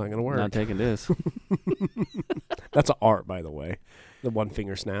 no, it's not going to work. Not taking this. That's an art, by the way. The one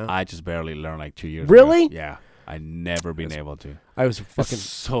finger snap. I just barely learned like 2 years Really? ago. Yeah. I never been able to. I was fucking...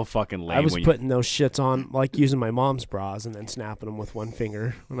 so fucking lame. I was putting those shits on, like using my mom's bras and then snapping them with one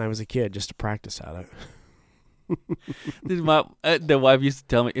finger when I was a kid just to practice at it. The wife used to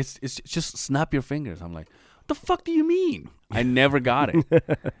tell me, it's just snap your fingers. I'm like, what the fuck do you mean? I never got it.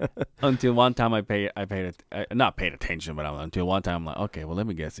 Until one time not paid attention, but until one time I'm like, okay, well, let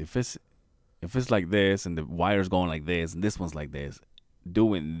me guess. If it's like this and the wire's going like this and this one's like this,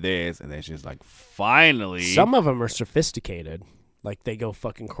 doing this, and then she's like, finally. Some of them are sophisticated. Like they go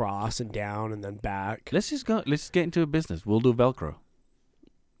fucking cross and down and then back. Let's get into a business. We'll do Velcro.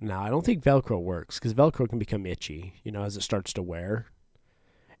 No, I don't think Velcro works because Velcro can become itchy, as it starts to wear.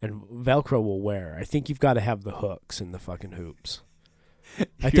 And Velcro will wear. I think you've got to have the hooks and the fucking hoops.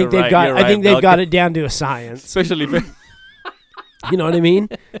 I think they've got it down to a science. Especially if you know what I mean?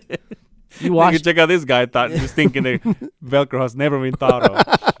 You can check out this guy just thinking that Velcro has never been thought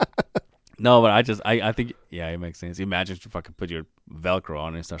of. No, but I think it makes sense. Imagine if you fucking put your Velcro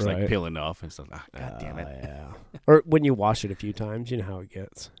on and it starts like peeling off and stuff. God damn it. Yeah. Or when you wash it a few times, you know how it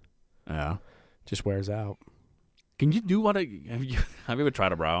gets. Yeah. Just wears out. Can you do have you ever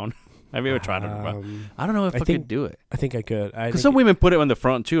tried a brown? Have you ever tried a brown? I don't know if I could do it. I think I could. Because some women put it on the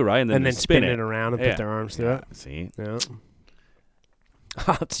front too, right? And then spin it around and put their arms through it. See? Yeah.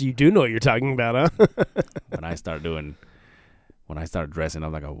 So you do know what you're talking about, huh? When I start dressing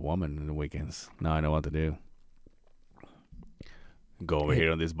up like a woman in the weekends, now I know what to do. Go over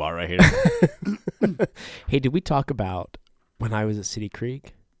here on this bar right here. Hey, did we talk about when I was at City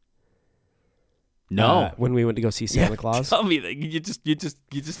Creek? No. When we went to go see Santa Claus? Tell me that. You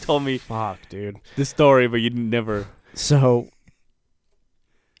just told me. Fuck, dude. The story, but you never. So,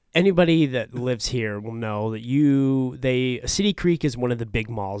 anybody that lives here will know that City Creek is one of the big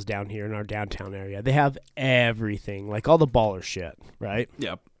malls down here in our downtown area. They have everything, like all the baller shit, right?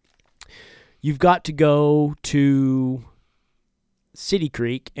 Yep. You've got to go to City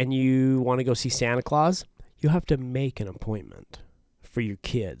Creek and you want to go see Santa Claus, you have to make an appointment for your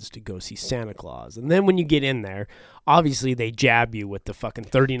kids to go see Santa Claus. And then when you get in there, obviously they jab you with the fucking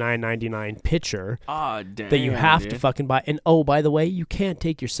 $39.99 picture that you have to fucking buy. And oh, by the way, you can't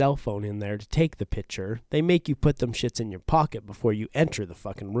take your cell phone in there to take the picture. They make you put them shits in your pocket before you enter the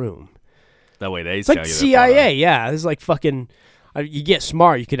fucking room. That way it's like CIA, yeah. It's like fucking... You get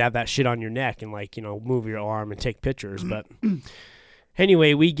smart, you could have that shit on your neck and move your arm and take pictures. But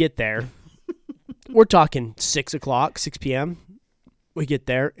anyway, we get there. We're talking 6 p.m. We get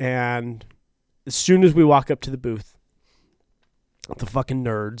there, and as soon as we walk up to the booth, the fucking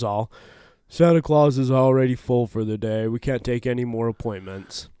nerds all, Santa Claus is already full for the day. We can't take any more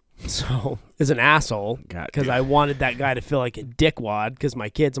appointments. So, as an asshole, because I wanted that guy to feel like a dickwad, because my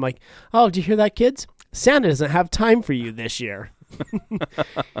kids, I'm like, oh, did you hear that, kids? Santa doesn't have time for you this year.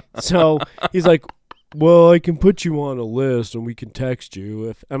 So, he's like, well, I can put you on a list, and we can text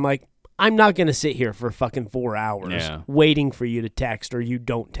you. I'm like, I'm not going to sit here for fucking 4 hours waiting for you to text, or you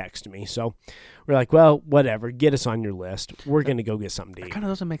don't text me. So we're like, well, whatever. Get us on your list. We're going to go get something to eat. That kind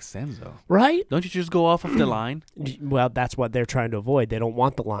of doesn't make sense, though. Right? Don't you just go off of the line? Well, that's what they're trying to avoid. They don't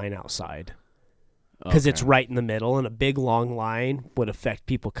want the line outside. Because it's right in the middle, and a big, long line would affect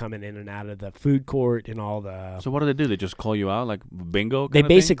people coming in and out of the food court and all the... So what do they do? They just call you out, like bingo They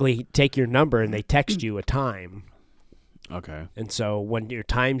basically take your number, and they text you a time. Okay. And so when your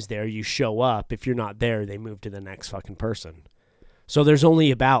time's there, you show up. If you're not there, they move to the next fucking person. So there's only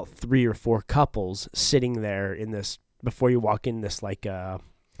about 3 or 4 couples sitting there in this, before you walk in this, like,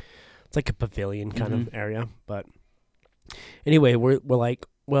 it's like a pavilion kind of area. But anyway, we're like,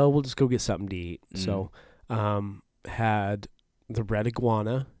 well, we'll just go get something to eat. So had the Red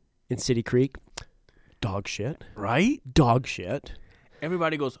Iguana in City Creek. Dog shit. Right? Dog shit.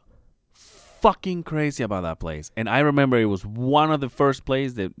 Everybody goes fucking crazy about that place. And I remember it was one of the first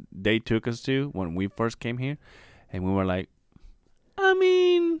places that they took us to when we first came here. And we were like, I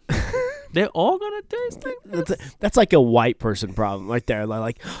mean, they're all going to taste like this? That's like a white person problem right there.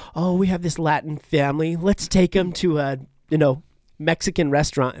 Like, oh, we have this Latin family. Let's take them to a, Mexican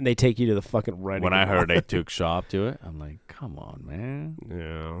restaurant, and they take you to the fucking Red Iguana. When I heard they took Shop to it, I'm like, come on, man.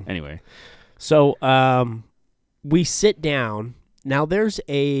 Yeah. Anyway. So we sit down. Now there's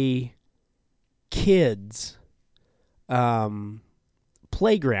a kids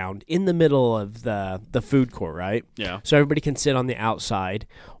playground in the middle of the food court, right? Yeah. So everybody can sit on the outside,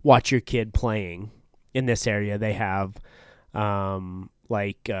 watch your kid playing. In this area, they have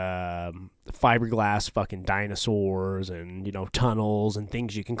fiberglass fucking dinosaurs and, tunnels and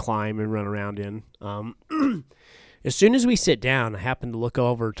things you can climb and run around in. As soon as we sit down, I happen to look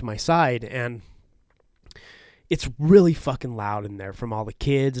over to my side, and it's really fucking loud in there from all the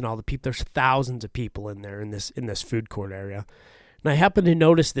kids and all the people. There's thousands of people in there in this food court area. And I happen to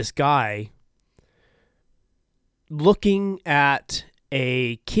notice this guy looking at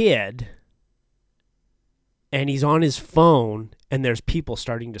a kid, and he's on his phone, and there's people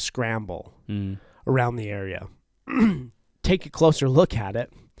starting to scramble around the area. Take a closer look at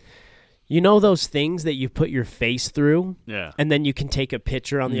it. You know those things that you put your face through? Yeah. And then you can take a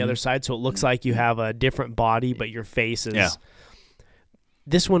picture on the other side so it looks like you have a different body, but your face is... Yeah.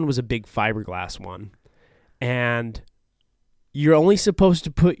 This one was a big fiberglass one. And you're only supposed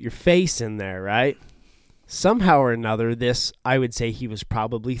to put your face in there, right? Somehow or another, I would say he was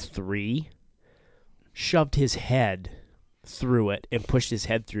probably 3, shoved his head through it and pushed his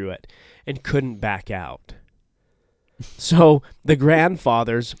head through it and couldn't back out. So the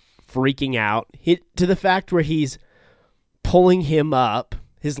grandfather's freaking out to the fact where he's pulling him up,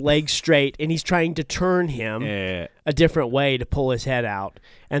 his legs straight, and he's trying to turn him a different way to pull his head out.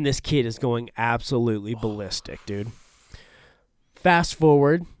 And this kid is going absolutely ballistic, dude. Fast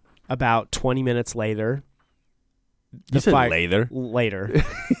forward about 20 minutes later. Later? Later.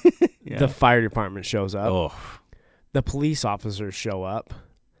 Yeah. The fire department shows up. Oh. The police officers show up.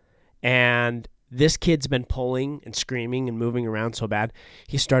 And this kid's been pulling and screaming and moving around so bad,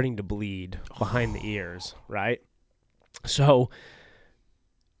 he's starting to bleed behind the ears, right? So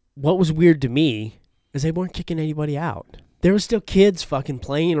what was weird to me is they weren't kicking anybody out. There were still kids fucking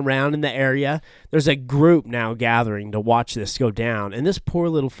playing around in the area. There's a group now gathering to watch this go down. And this poor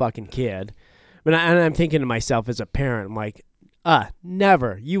little fucking kid, and I'm thinking to myself as a parent, I'm like,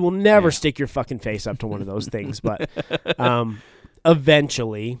 never. You will never stick your fucking face up to one of those things. But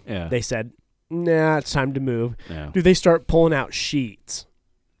eventually they said, nah, it's time to move. Yeah. Dude, they start pulling out sheets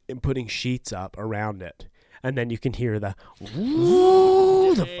and putting sheets up around it. And then you can hear the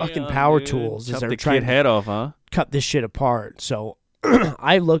fucking power tools as they're trying to head off, huh? Cut this shit apart. So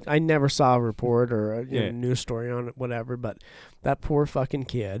I never saw a report or a news story on it, whatever, but that poor fucking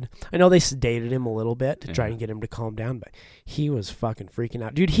kid. I know they sedated him a little bit to try and get him to calm down, but he was fucking freaking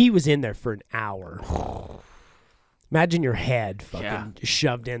out. Dude, he was in there for an hour. Imagine your head fucking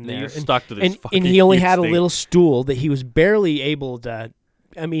shoved in there. You're stuck to this fucking and he only had a little stool that he was barely able to...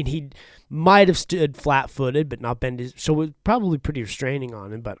 I mean, he might have stood flat-footed, but not bend his... So it was probably pretty restraining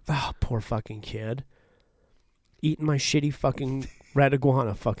on him, but... poor fucking kid. Eating my shitty fucking Red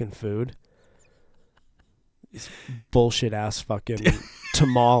Iguana fucking food. This bullshit-ass fucking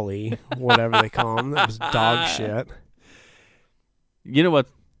tamale, whatever they call them. That was dog shit. You know what?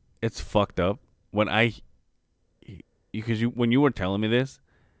 It's fucked up. When when you were telling me this,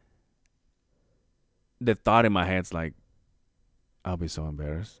 the thought in my head's like, I'll be so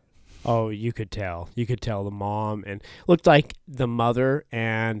embarrassed. Oh, you could tell. You could tell the mom, and looked like the mother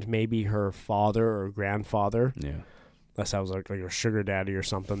and maybe her father or grandfather. Yeah. Unless I was like a sugar daddy or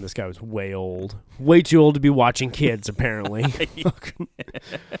something. This guy was way old. Way too old to be watching kids, apparently.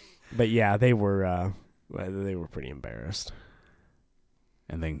 But yeah, they were pretty embarrassed.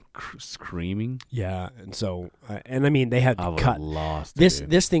 And then screaming. Yeah, and so and I mean they had to cut. Lost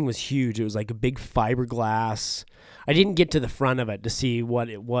this thing was huge. It was like a big fiberglass. I didn't get to the front of it to see what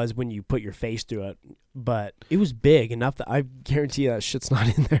it was when you put your face through it, but it was big enough that I guarantee that shit's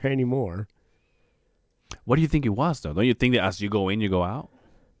not in there anymore. What do you think it was though? Don't you think that as you go in, you go out?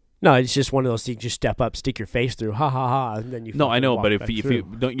 No, it's just one of those things. You step up, stick your face through, ha ha ha, and then you. No, I know, but if you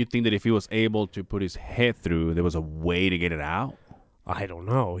don't you think that if he was able to put his head through, there was a way to get it out? I don't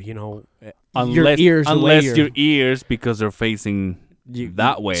know. You know, unless your ears, because they're facing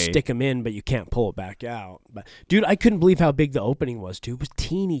that way, stick them in, but you can't pull it back out. But dude, I couldn't believe how big the opening was. Dude, it was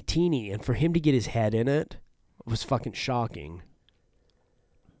teeny, and for him to get his head in it was fucking shocking.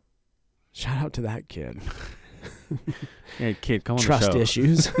 Shout out to that kid. Yeah, kid, come on. Trust the show.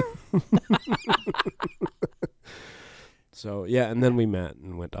 issues. So yeah, and then we met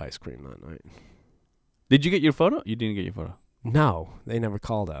and went to ice cream that night. Did you get your photo? You didn't get your photo. No, they never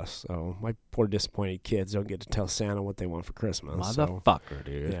called us. So my poor disappointed kids don't get to tell Santa what they want for Christmas. Motherfucker,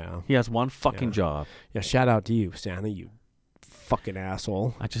 dude. Yeah. He has one fucking job. Yeah, shout out to you, Santa, you fucking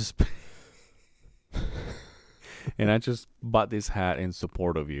asshole. I just bought this hat in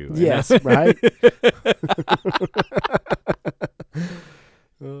support of you. Yes, right?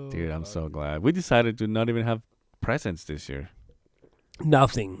 Dude, I'm so glad. We decided to not even have presents this year.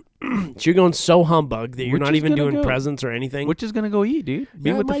 Nothing. So you're going so humbug that you're not even doing presents or anything. We're just going to go eat, dude.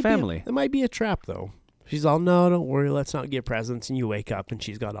 Be with the family. It might be a trap, though. She's all, no, don't worry. Let's not get presents. And you wake up and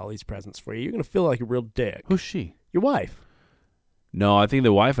she's got all these presents for you. You're going to feel like a real dick. Who's she? Your wife. No, I think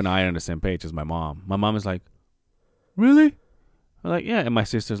the wife and I are on the same page as my mom. My mom is like, really? I'm like, yeah. And my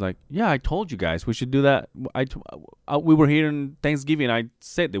sister's like, yeah, I told you guys we should do that. We were here on Thanksgiving. I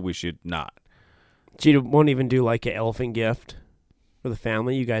said that we should not. She won't even do like an elephant gift for the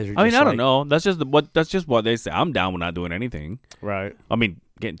family. You guys are just I don't know. That's just what they say. I'm down with not doing anything. Right. I mean,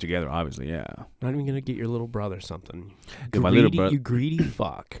 getting together, obviously, yeah. Not even going to get your little brother something. Dude, my little brother, you greedy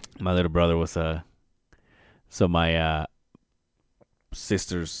fuck. My little brother was so my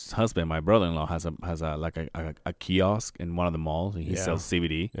sister's husband, my brother-in-law, has a kiosk in one of the malls, and he sells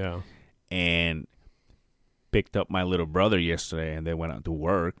CBD. Yeah. And picked up my little brother yesterday, and they went out to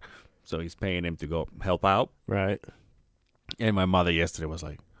work, so he's paying him to go help out. Right. And my mother yesterday was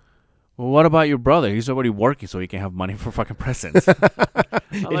like, well, what about your brother? He's already working, so he can have money for fucking presents. I'm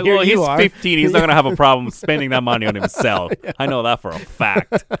like, well, he's 15. He's not going to have a problem spending that money on himself. Yeah. I know that for a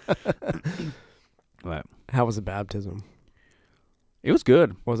fact. But how was the baptism? It was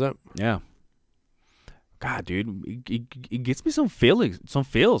good. Was it? Yeah. God, dude, it gets me some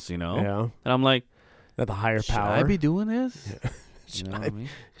feels, you know? Yeah. And I'm like, that the higher power. Should I be doing this? Yeah. You know what I mean?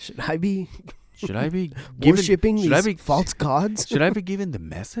 Should I be worshipping these false gods? Should I be giving the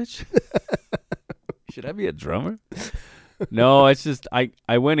message? Should I be a drummer? No, it's just I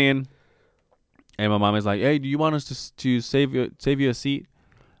went in, and my mom is like, "Hey, do you want us to save you a seat?"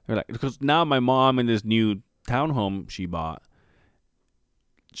 They're like, because now my mom in this new townhome she bought,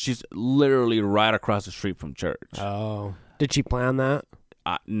 she's literally right across the street from church. Oh, did she plan that?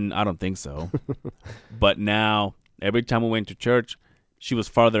 I don't think so. But now every time we went to church, she was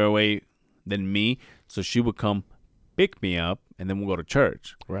farther away than me, so she would come pick me up, and then we'll go to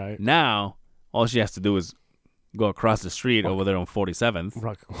church. Right. Now, all she has to do is go across the street over there on 47th.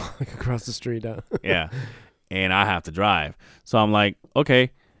 Walk across the street. Yeah. And I have to drive. So I'm like,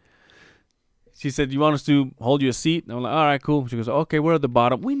 okay. She said, you want us to hold you a seat? And I'm like, all right, cool. She goes, okay, we're at the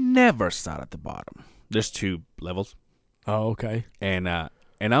bottom. We never sat at the bottom. There's 2 levels. Oh, okay. And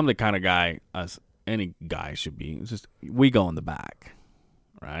I'm the kind of guy, as any guy should be. It's just, we go in the back,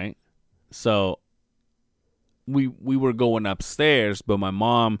 right? So we were going upstairs, but my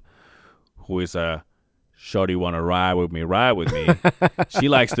mom, who is a shorty wanna ride with me, she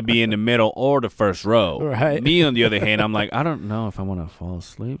likes to be in the middle or the first row. Right. Me, on the other hand, I'm like, I don't know if I want to fall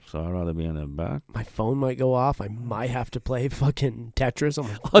asleep, so I'd rather be in the back. My phone might go off. I might have to play fucking Tetris. I'm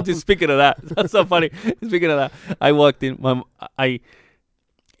like, oh, dude, speaking of that, that's so funny. Speaking of that, I walked in. I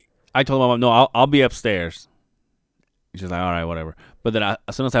told my mom, no, I'll be upstairs. She's like, all right, whatever. But then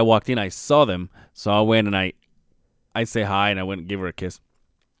as soon as I walked in, I saw them. So I went and I say hi, and I went and give her a kiss.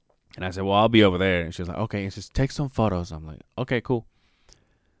 And I said, well, I'll be over there. And she was like, okay. And she says, take some photos. I'm like, okay, cool.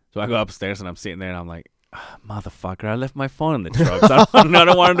 So I go upstairs, and I'm sitting there, and I'm like, motherfucker, I left my phone in the truck. So I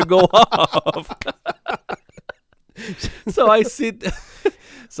don't want it to go off. So I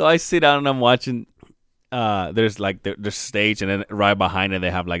sit down, and I'm watching. There's like the stage, and then right behind it,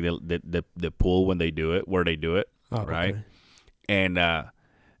 they have like the pool where they do it. Oh, right. Okay. And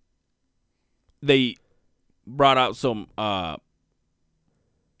they brought out some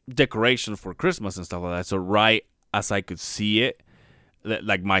decorations for Christmas and stuff like that. So right as I could see it,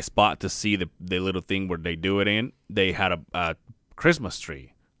 like my spot to see the little thing where they do it in, they had a Christmas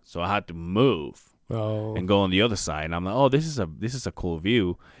tree. So I had to move and go on the other side. And I'm like, oh, this is a cool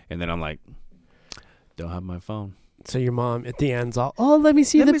view. And then I'm like, don't have my phone. So your mom at the end's all, oh, let me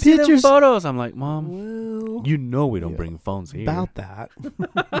see the See pictures. the photos. I'm like, Mom, you know we don't bring phones here. About that.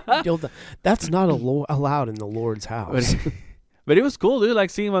 That's not allowed in the Lord's house. But it was cool, dude.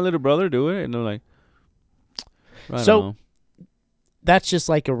 Like seeing my little brother do it, and they're like, right so on. That's just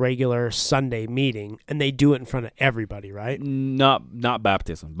like a regular Sunday meeting, and they do it in front of everybody, right? Not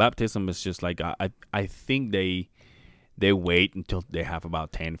baptism. Baptism is just like I think they wait until they have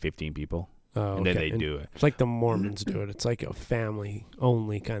about 10, 15 people. Oh, and then they do it. It's like the Mormons do it. It's like a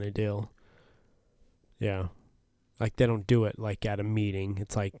family-only kind of deal. Yeah. Like, they don't do it, like, at a meeting.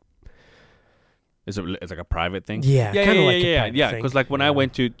 It's like... It's like a private thing? Yeah, kind of like a private thing. Because, like, when I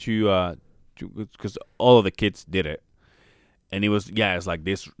went to because all of the kids did it. And it was, it's like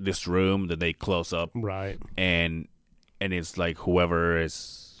this room that they close up. Right. And it's like whoever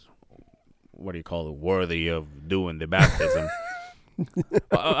is, what do you call it, worthy of doing the baptism...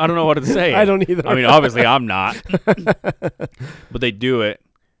 I don't know what to say. I don't either. I mean, obviously, I'm not. But they do it.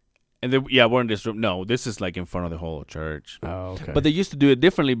 And we're in this room. No, this is like in front of the whole church. Oh, okay. But they used to do it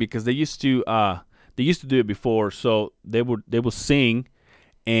differently because they used to do it before. So they would sing,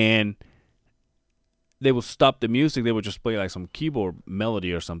 and they would stop the music. They would just play like some keyboard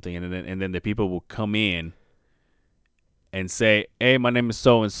melody or something, and then the people would come in and say, "Hey, my name is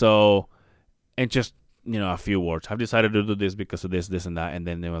so and so," and just, a few words. I've decided to do this because of this, and that. And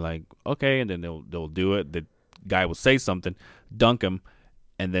then they were like, okay. And then they'll do it. The guy will say something, dunk him,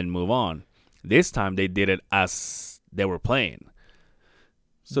 and then move on. This time they did it as they were playing.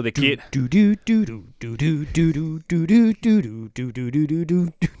 So the kid.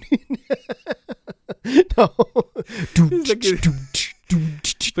 No.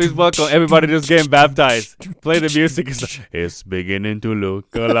 Please welcome everybody just getting baptized. Play the music. It's beginning to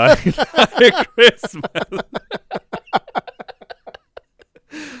look like Christmas.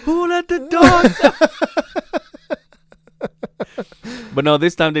 Who let the dogs out? But no,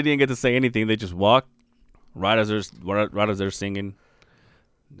 this time they didn't get to say anything. They just walked right as they're singing.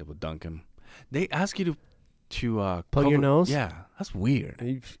 They would dunk him. They ask you to plug your nose. Yeah, that's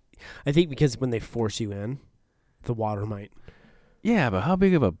weird. I think because when they force you in, the water might. Yeah, but how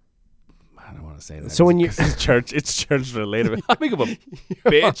big of a... I don't want to say that. So when you... it's church related. How big of a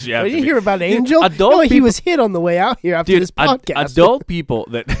bitch you have Did to you be? hear about Angel? He was hit on the way out here after this podcast. Adult people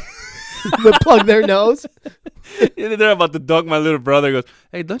that... that plug their nose. They're about to dunk my little brother. Goes,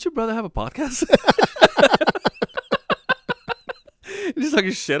 hey, don't your brother have a podcast? Just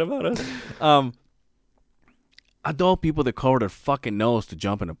talking shit about us. Adult people that cover their fucking nose to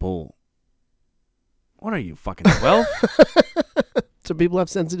jump in a pool. What are you, fucking 12? Some people have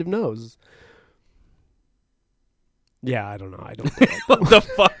sensitive noses. Yeah, I don't know. I don't know. What the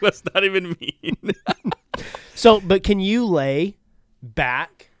fuck does that even mean? So, but can you lay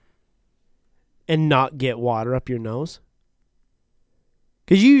back and not get water up your nose?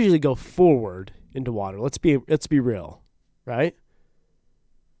 Because you usually go forward into water. Let's be real, right?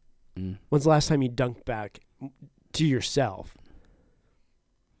 Mm. When's the last time you dunked back to yourself?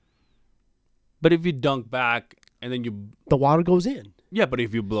 But if you dunk back and then the water goes in. Yeah, but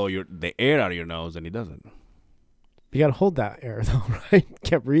if you blow the air out of your nose, then it doesn't. You got to hold that air, though, right?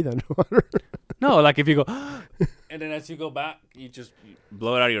 Can't breathe underwater. No, like if you go, and then as you go back, you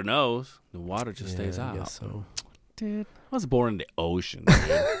blow it out of your nose, the water just stays out. I guess so. Dude, I was born in the ocean,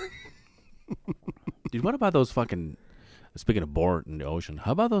 dude. Dude, what about those fucking, speaking of born in the ocean,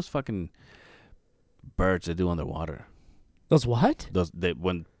 how about those fucking birds that do underwater? Those what?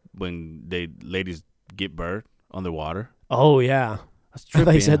 When ladies get birth underwater. Oh, yeah. That's trippy.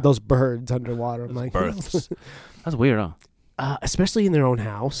 They said those birds underwater. I'm like, births. That's weird, huh? Especially in their own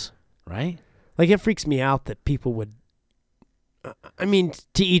house. Right? Like, it freaks me out that people would, I mean,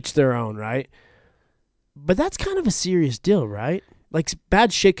 to each their own, right? But that's kind of a serious deal, right? Like,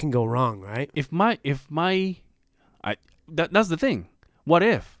 bad shit can go wrong, right? That's the thing. What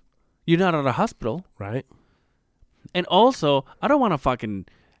if you're not at a hospital? Right. And also, I don't want to fucking...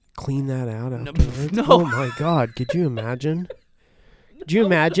 clean that out afterwards. No. Oh, my God. Could you imagine? Could you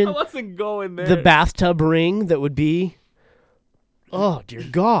imagine I wasn't going there. The bathtub ring that would be... Oh, dear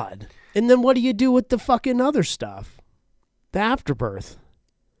God. And then what do you do with the fucking other stuff? The afterbirth.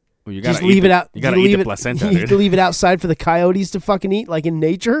 Well, you just leave it out. You gotta eat the placenta, dude. You have to leave it outside for the coyotes to fucking eat, like in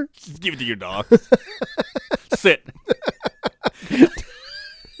nature? Just give it to your dog. Sit.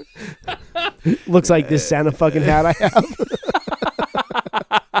 Looks like this Santa fucking hat I have.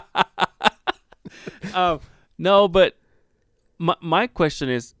 No, but my question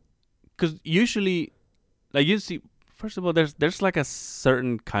is, because usually, like you see, first of all, there's like a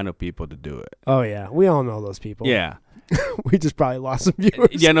certain kind of people to do it. Oh yeah, we all know those people. Yeah, we just probably lost some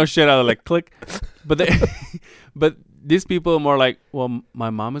viewers. Yeah, no shit. I was like, click, but but these people are more like, well, my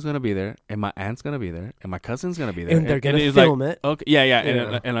mom is gonna be there, and my aunt's gonna be there, and my cousin's gonna be there, and they're gonna film it. Okay,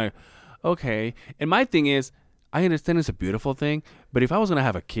 yeah. And like, okay. And my thing is, I understand it's a beautiful thing, but if I was gonna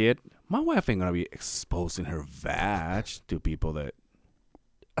have a kid, my wife ain't gonna be exposing her vag to people that,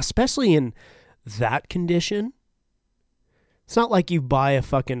 especially in that condition. It's not like you buy a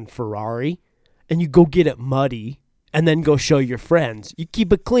fucking Ferrari and you go get it muddy and then go show your friends. You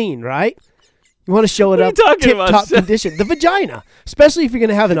keep it clean, right? You want to show it up tip-top condition. The vagina, especially if you're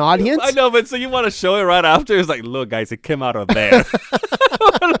going to have an audience. I know, but so you want to show it right after? It's like, look, guys, it came out of there.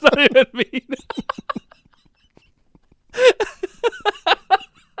 What does that even mean?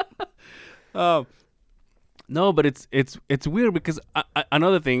 No, but it's weird because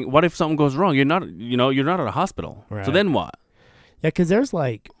another thing. What if something goes wrong? You're not at a hospital. Right. So then what? Yeah, because there's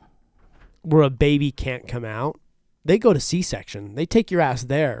like where a baby can't come out. They go to C-section. They take your ass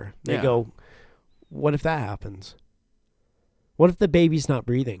there. They go, what if that happens? What if the baby's not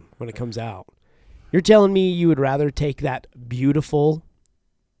breathing when it comes out? You're telling me you would rather take that beautiful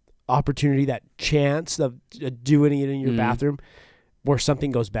opportunity, that chance of doing it in your bathroom where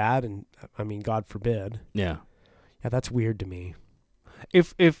something goes bad, and I mean, God forbid. Yeah. Yeah, that's weird to me.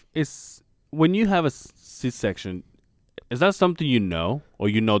 If it's when you have a C-section, is that something or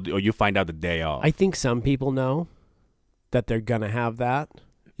you find out the day off? I think some people know that they're gonna have that.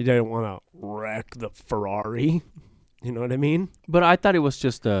 You don't want to wreck the Ferrari. You know what I mean? But I thought it was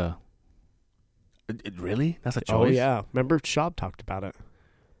just really? That's a choice? Oh yeah. Remember Schaub talked about it.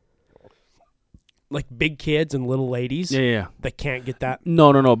 Like big kids and little ladies. Yeah. That can't get that.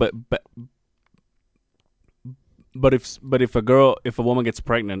 No. But if a woman gets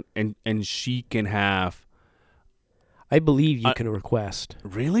pregnant and she can have, I believe you can request.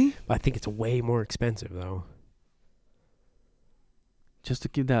 Really? I think it's way more expensive though. Just to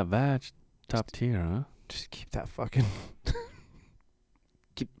keep that vag top tier, huh? Just keep that fucking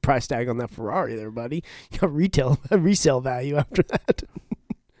keep price tag on that Ferrari there, buddy. You got resale value after that.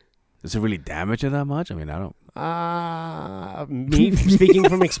 Does it really damage it that much? I mean, I don't. Me speaking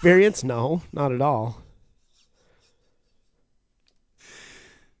from experience, no, not at all.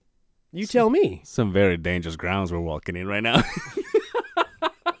 You tell me. Some very dangerous grounds we're walking in right now.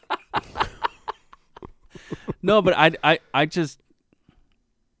 No, but I just,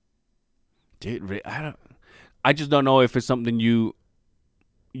 dude, I just don't know if it's something you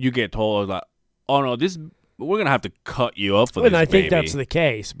get told like, oh no, we're gonna have to cut you up for this. And I think baby. that's the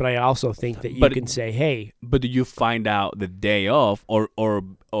case, but I also think that you can say, hey. But do you find out the day off, or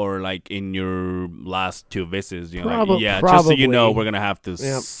like in your last 2 visits? You know, probably. Just so you know, we're gonna have to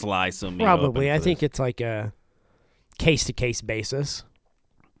slice them. Probably, I think it's like a case-to-case basis.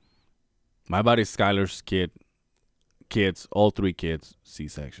 My buddy Skylar's kids, all 3 kids,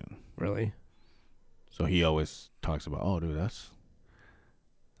 C-section. Really? So he always talks about, oh, dude, that's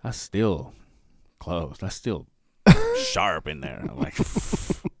still close. That's still sharp in there. I'm like,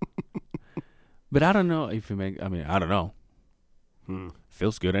 but I don't know if you make. I mean, I don't know.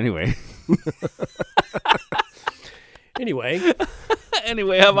 Feels good anyway. Anyway,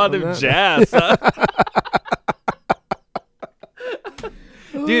 how about them jazz? Huh?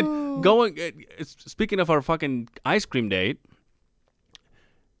 Dude, speaking of our fucking ice cream date,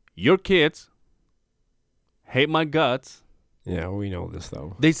 your kids hate my guts. Yeah, we know this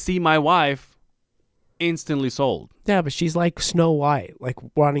though. They see my wife, instantly sold. Yeah, but she's like Snow White, like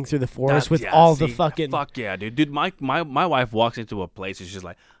running through the forest with all the fucking. Fuck yeah, dude. Dude, my wife walks into a place and she's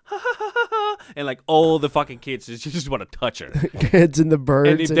like, ha ha ha ha ha, and like all the fucking kids just want to touch her. Kids and the birds.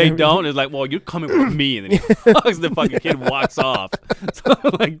 And if they don't, it's like, well, you're coming with me, and then he hugs the fucking kid, walks off. So,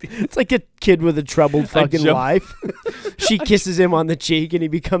 like, it's like a kid with a troubled fucking life. She kisses him on the cheek, and he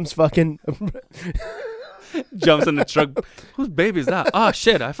becomes fucking. Jumps in the truck. Whose baby is that? Oh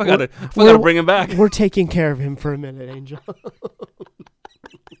shit! I forgot to bring him back. We're taking care of him for a minute, Angel.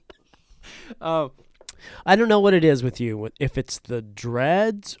 I don't know what it is with you. If it's the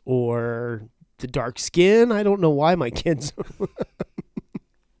dreads or the dark skin, I don't know why my kids.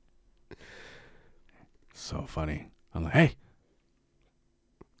 So funny. I'm like, hey,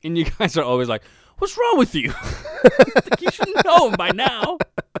 and you guys are always like, "What's wrong with you?" Like, you should know him by now.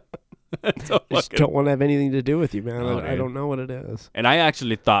 I just don't want to have anything to do with you, man. I don't know what it is. And I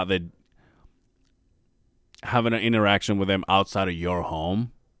actually thought that having an interaction with them outside of your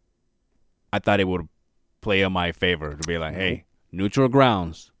home, I thought it would play in my favor to be like, hey, neutral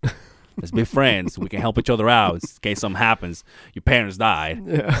grounds. Let's be friends. We can help each other out in case something happens. Your parents died.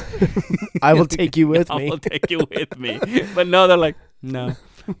 Yeah. I will take you with me. I will take you with me. But no, they're like, no.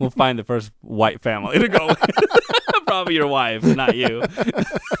 We'll find the first white family to go with. Probably your wife, not you.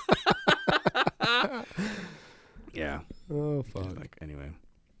 Yeah. Oh, fuck. Like, anyway.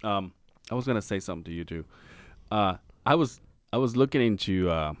 I was going to say something to you, too. I was looking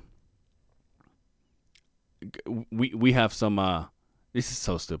into... we have some... this is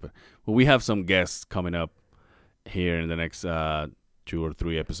so stupid. Well, we have some guests coming up here in the next 2 or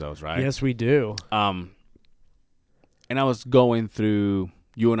 3 episodes, right? Yes, we do. And I was going through...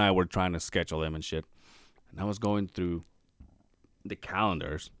 You and I were trying to schedule them and shit. And I was going through the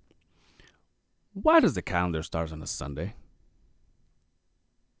calendars. Why does the calendar start on a Sunday?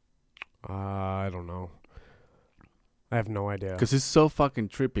 I don't know. I have no idea. Because it's so fucking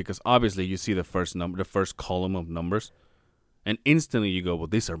trippy. Because obviously you see the first number, the first column of numbers, and instantly you go, "Well,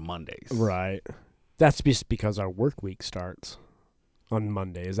 these are Mondays." Right. That's just because our work week starts on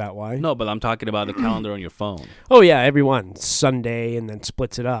Monday. Is that why? No, but I'm talking about the calendar on your phone. Oh yeah, everyone Sunday and then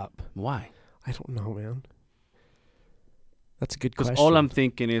splits it up. Why? I don't know, man. That's a good question. question. Because all I'm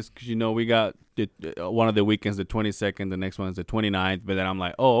thinking is, because we got one of the weekends the 22nd, the next one is the 29th, but then I'm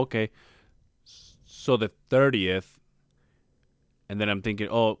like, oh, okay. So the 30th, and then I'm thinking,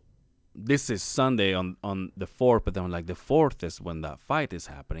 oh, this is Sunday on the 4th, but then I'm like, the 4th is when that fight is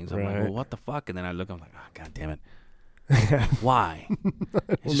happening. So I'm like, well, what the fuck? And then I look, I'm like, oh, God damn it. Why?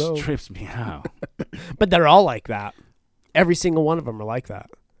 It just trips me out. But they're all like that. Every single one of them are like that.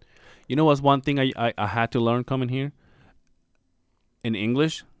 You know what's one thing I had to learn coming here? In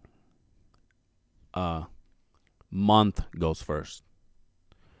English, month goes first.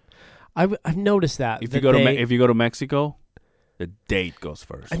 I've noticed that. If you go to Mexico, the date goes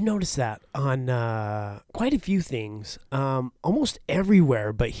first. I've noticed that on quite a few things. Almost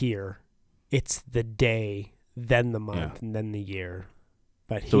everywhere but here, it's the day, then the month, and then the year.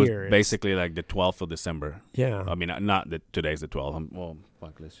 But so here, it's basically like the 12th of December. Yeah. I mean, not that today's the 12th. Well,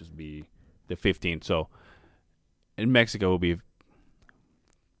 fuck, let's just be the 15th. So in Mexico, it will be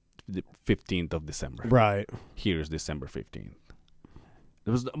the 15th of December. Right. Here is December 15th.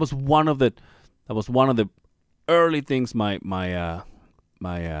 That was one of the early things my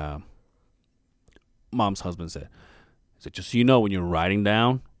mom's husband said. He said, just so you know, when you're writing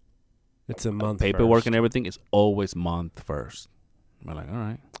down, it's a month paperwork first. And everything is always month first. I'm like, all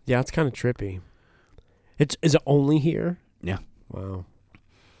right. Yeah, it's kind of trippy. Is it only here? Yeah. Wow.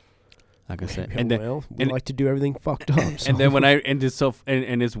 Like I said, and then we like to do everything fucked up. So. And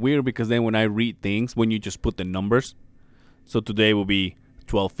then it's weird because then when I read things, when you just put the numbers, so today will be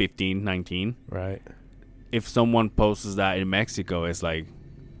 12, 15, 19. Right. If someone posts that in Mexico, it's like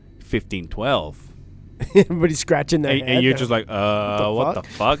 15, 12. Everybody's scratching their head. And you're just like, what the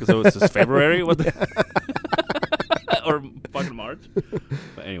fuck? So it's just February? What the or fucking March?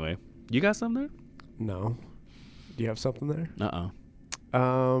 But anyway, you got something there? No. Do you have something there?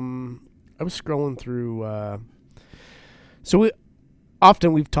 I was scrolling through. So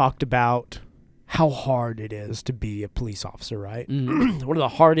we've talked about how hard it is to be a police officer, right? Mm-hmm. One of the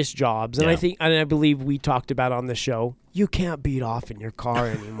hardest jobs, and I believe we talked about on the show. You can't beat off in your car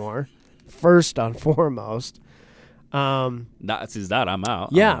anymore. First and foremost, I'm out.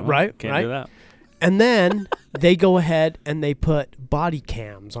 Yeah, right. Can't do that. And then they go ahead and they put body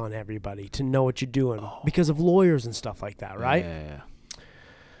cams on everybody to know what you're doing because of lawyers and stuff like that, right? Yeah.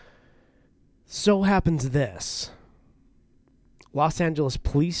 So happens this. Los Angeles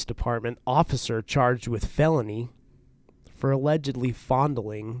Police Department officer charged with felony for allegedly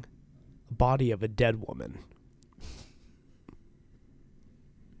fondling the body of a dead woman.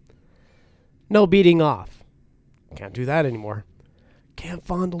 No beating off. Can't do that anymore. Can't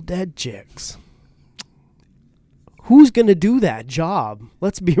fondle dead chicks. Who's going to do that job?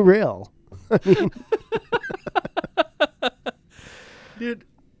 Let's be real. I mean, dude.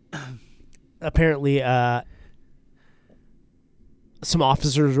 Apparently, some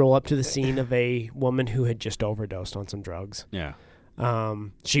officers roll up to the scene of a woman who had just overdosed on some drugs. Yeah.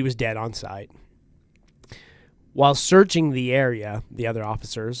 She was dead on site. While searching the area, the other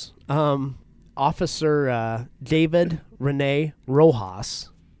officers, Officer David Rene Rojas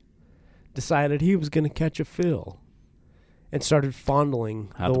decided he was going to catch a fill and started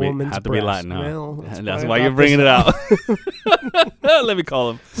fondling the woman's breast. Had to be Latin, huh? Well, that's why you're bringing it out. Let me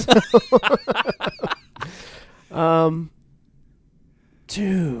call him.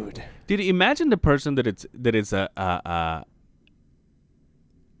 Dude, imagine the person that it's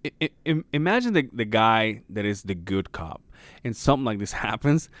imagine the guy that is the good cop, and something like this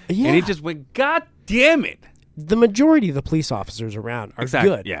happens, and he just went, God damn it! the majority of the police officers around are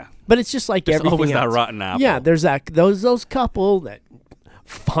good. Yeah. But it's just like There's everything always else. that rotten apple. Yeah, there's those couple that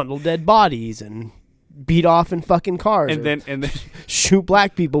fondle dead bodies and beat off in fucking cars and then shoot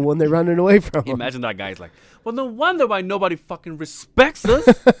black people when they're running away from them. Imagine that guy's like, well, no wonder why nobody fucking respects us.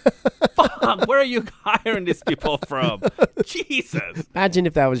 Fuck, where are you hiring these people from? Jesus. Imagine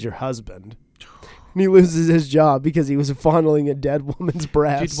if that was your husband. And he loses his job because he was fondling a dead woman's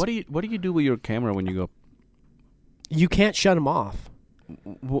breast. Dude, what do you do with your camera when you go? You can't shut him off.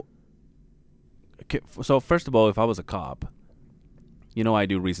 Well, okay, so first of all, if I was a cop, I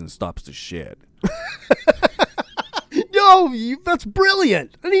do recent stops to shit. No, that's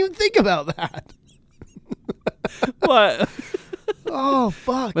brilliant. I didn't even think about that. What? Oh,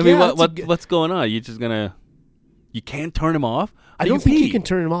 fuck. I mean, what's going on? You can't turn him off? I don't think you can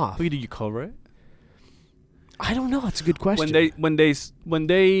turn him off. What do you cover it? I don't know. That's a good question. When they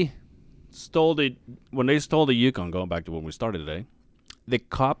stole the Yukon, going back to when we started today, the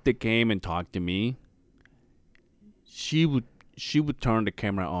cop that came and talked to me, she would turn the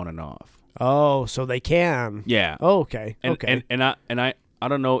camera on and off. Oh, so they can. Yeah. Oh, okay. Okay. And I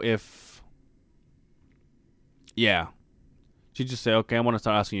don't know if. Yeah. She just said, "Okay, I want to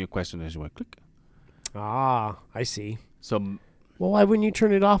start asking you a question," and she went, "Click." Ah, I see. So. Well, why wouldn't you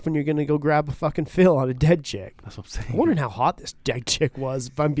turn it off when you're going to go grab a fucking fill on a dead chick? That's what I'm saying. I'm wondering how hot this dead chick was,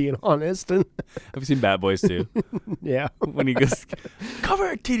 if I'm being honest. Have you seen Bad Boys 2? Yeah. When he goes, cover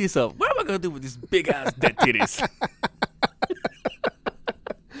her titties up. What am I going to do with these big-ass dead titties?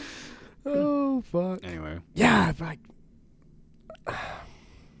 Oh, fuck. Anyway. Yeah.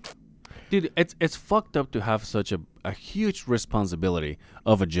 Dude, it's fucked up to have such a huge responsibility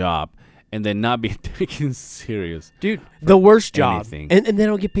of a job and then not be taken serious. Dude, the worst job. Anything. And they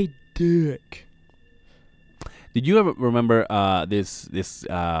don't get paid dick. Did you ever remember this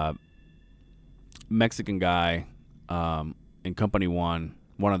Mexican guy in Company One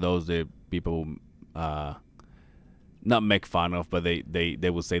of those that people not make fun of, but they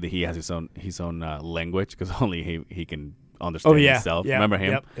will say that he has his own language because only he can understand himself. Yep, Remember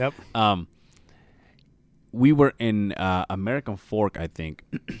him? Yep. We were in American Fork, I think.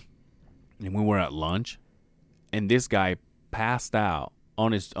 And we were at lunch, and this guy passed out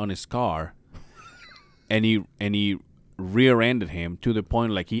on his car, and he rear-ended him to the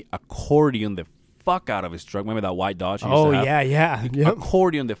point like he accordioned the fuck out of his truck. Remember that white Dodge? Yeah. Yep.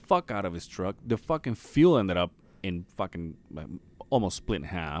 Accordioned the fuck out of his truck. The fucking fuel ended up in fucking almost split in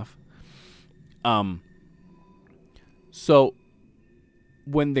half. So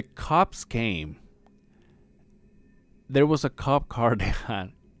when the cops came, there was a cop car that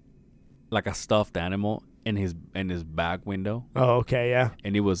had like a stuffed animal in his back window. Oh, okay, yeah.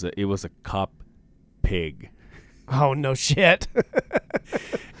 And it was a cop pig. Oh, no shit.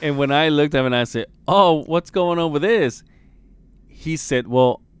 And when I looked at him and I said, "Oh, what's going on with this?" He said,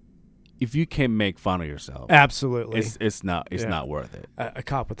 "Well, if you can make fun of yourself, absolutely, it's not worth it." A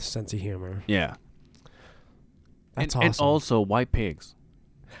cop with a sense of humor. Yeah, that's awesome. And also, why pigs?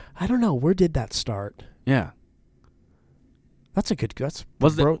 I don't know. Where did that start? Yeah. That's a good. That's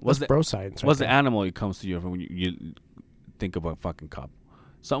bro science. What's the animal that comes to you when you think of a fucking cop?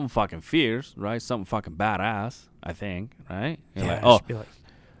 Something fucking fierce, right? Something fucking badass, I think, right? You're yeah.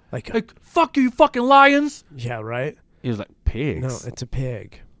 Like, fuck you fucking lions. Yeah, right. He was like, pigs. No, it's a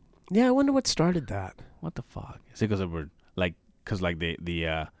pig. Yeah, I wonder what started that. What the fuck? Is it because we're the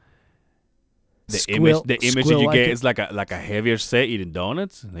Squill, image that you get is like a heavier set eating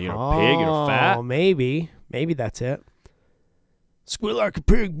donuts? You're a pig. You're fat. Oh, maybe that's it. Squeal like a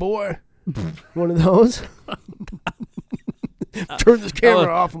pig, boy. One of those. Turn this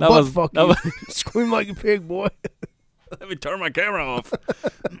camera off and butt-fuck you. Scream like a pig, boy. Let me turn my camera off.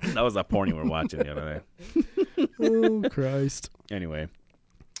 That was that porn you were watching the other day. Oh, Christ. Anyway.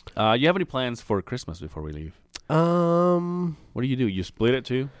 You have any plans for Christmas before we leave? What do? You split it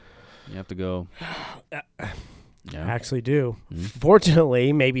too? You have to go. Yeah. I actually do. Mm-hmm.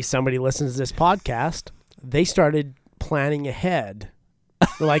 Fortunately, maybe somebody listens to this podcast. They started planning ahead.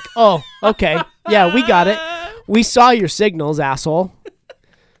 They're like, oh, okay. Yeah, we got it. We saw your signals, asshole.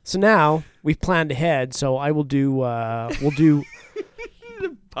 So now we've planned ahead. So I will do, we'll do.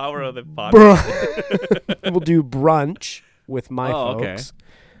 The power of the podcast. We'll do brunch with my folks. Okay.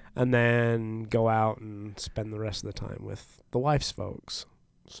 And then go out and spend the rest of the time with the wife's folks.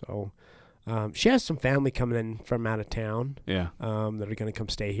 So she has some family coming in from out of town. Yeah. That are going to come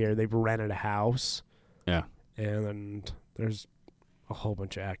stay here. They've rented a house. Yeah. And there's a whole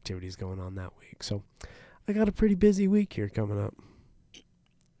bunch of activities going on that week. So I got a pretty busy week here coming up.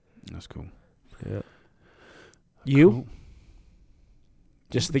 That's cool. Yeah. You? Cool.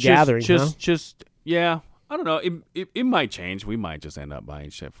 Just the gathering, huh? Yeah. I don't know. It might change. We might just end up buying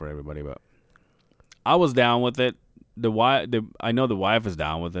shit for everybody, but I was down with it. I know the wife is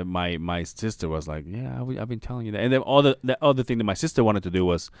down with it. My sister was like, "Yeah, I've been telling you that." And then the other thing that my sister wanted to do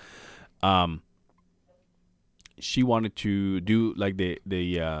was, she wanted to do like the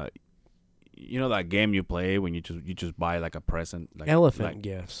that game you play when you just buy like a present, like elephant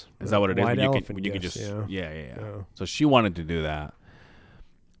gifts. Is that what it is? White elephant you can gifts, just yeah. So she wanted to do that,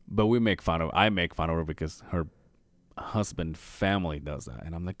 but I make fun of her because her husband family does that,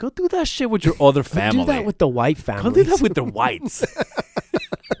 and I'm like, go do that shit with your other family. Do that with the white family. Go do that with the whites.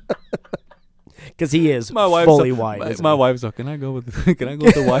 Because he is fully white. My wife's like, can I go with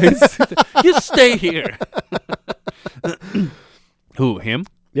the whites? You stay here. Who, him?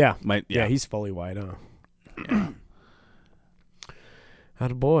 Yeah. Yeah, he's fully white, huh? Yeah.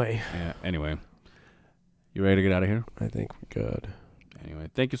 Attaboy. Yeah, anyway. You ready to get out of here? I think we're good.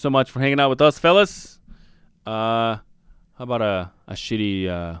 Anyway, thank you so much for hanging out with us, fellas. How about a shitty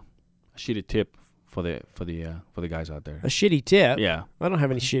tip for the guys out there? A shitty tip? Yeah. I don't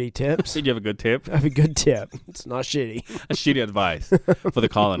have any shitty tips. Did you have a good tip? I have a good tip. It's not shitty. A shitty advice for the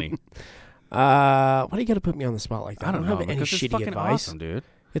colony. Why do you got to put me on the spot like that? I don't know, have any shitty it's fucking advice. awesome, dude.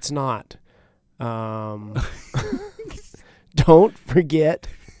 It's not. Don't forget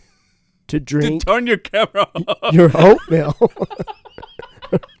to drink. Turn your camera off. Your oatmeal.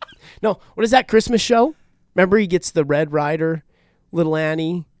 No, what is that Christmas show? Remember, he gets the Red Rider, Little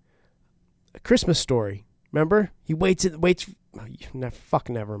Annie, A Christmas Story. Remember, he waits.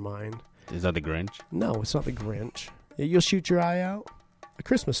 Never mind. Is that the Grinch? No, it's not the Grinch. You'll shoot your eye out. A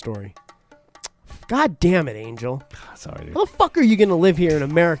Christmas Story. God damn it, Angel. Sorry, dude. How the fuck are you going to live here in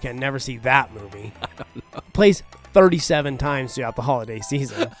America and never see that movie? I don't know. Plays 37 times throughout the holiday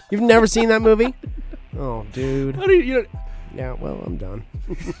season. You've never seen that movie? Oh, dude. How do you Yeah, well, I'm done.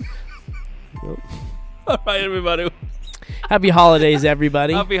 All right, everybody. Happy holidays,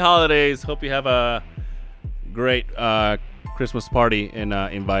 everybody. Happy holidays. Hope you have a great Christmas party and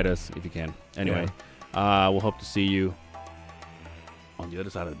invite us if you can. Anyway, we'll hope to see you on the other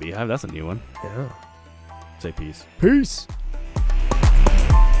side of the beehive. That's a new one. Yeah. Say peace. Peace.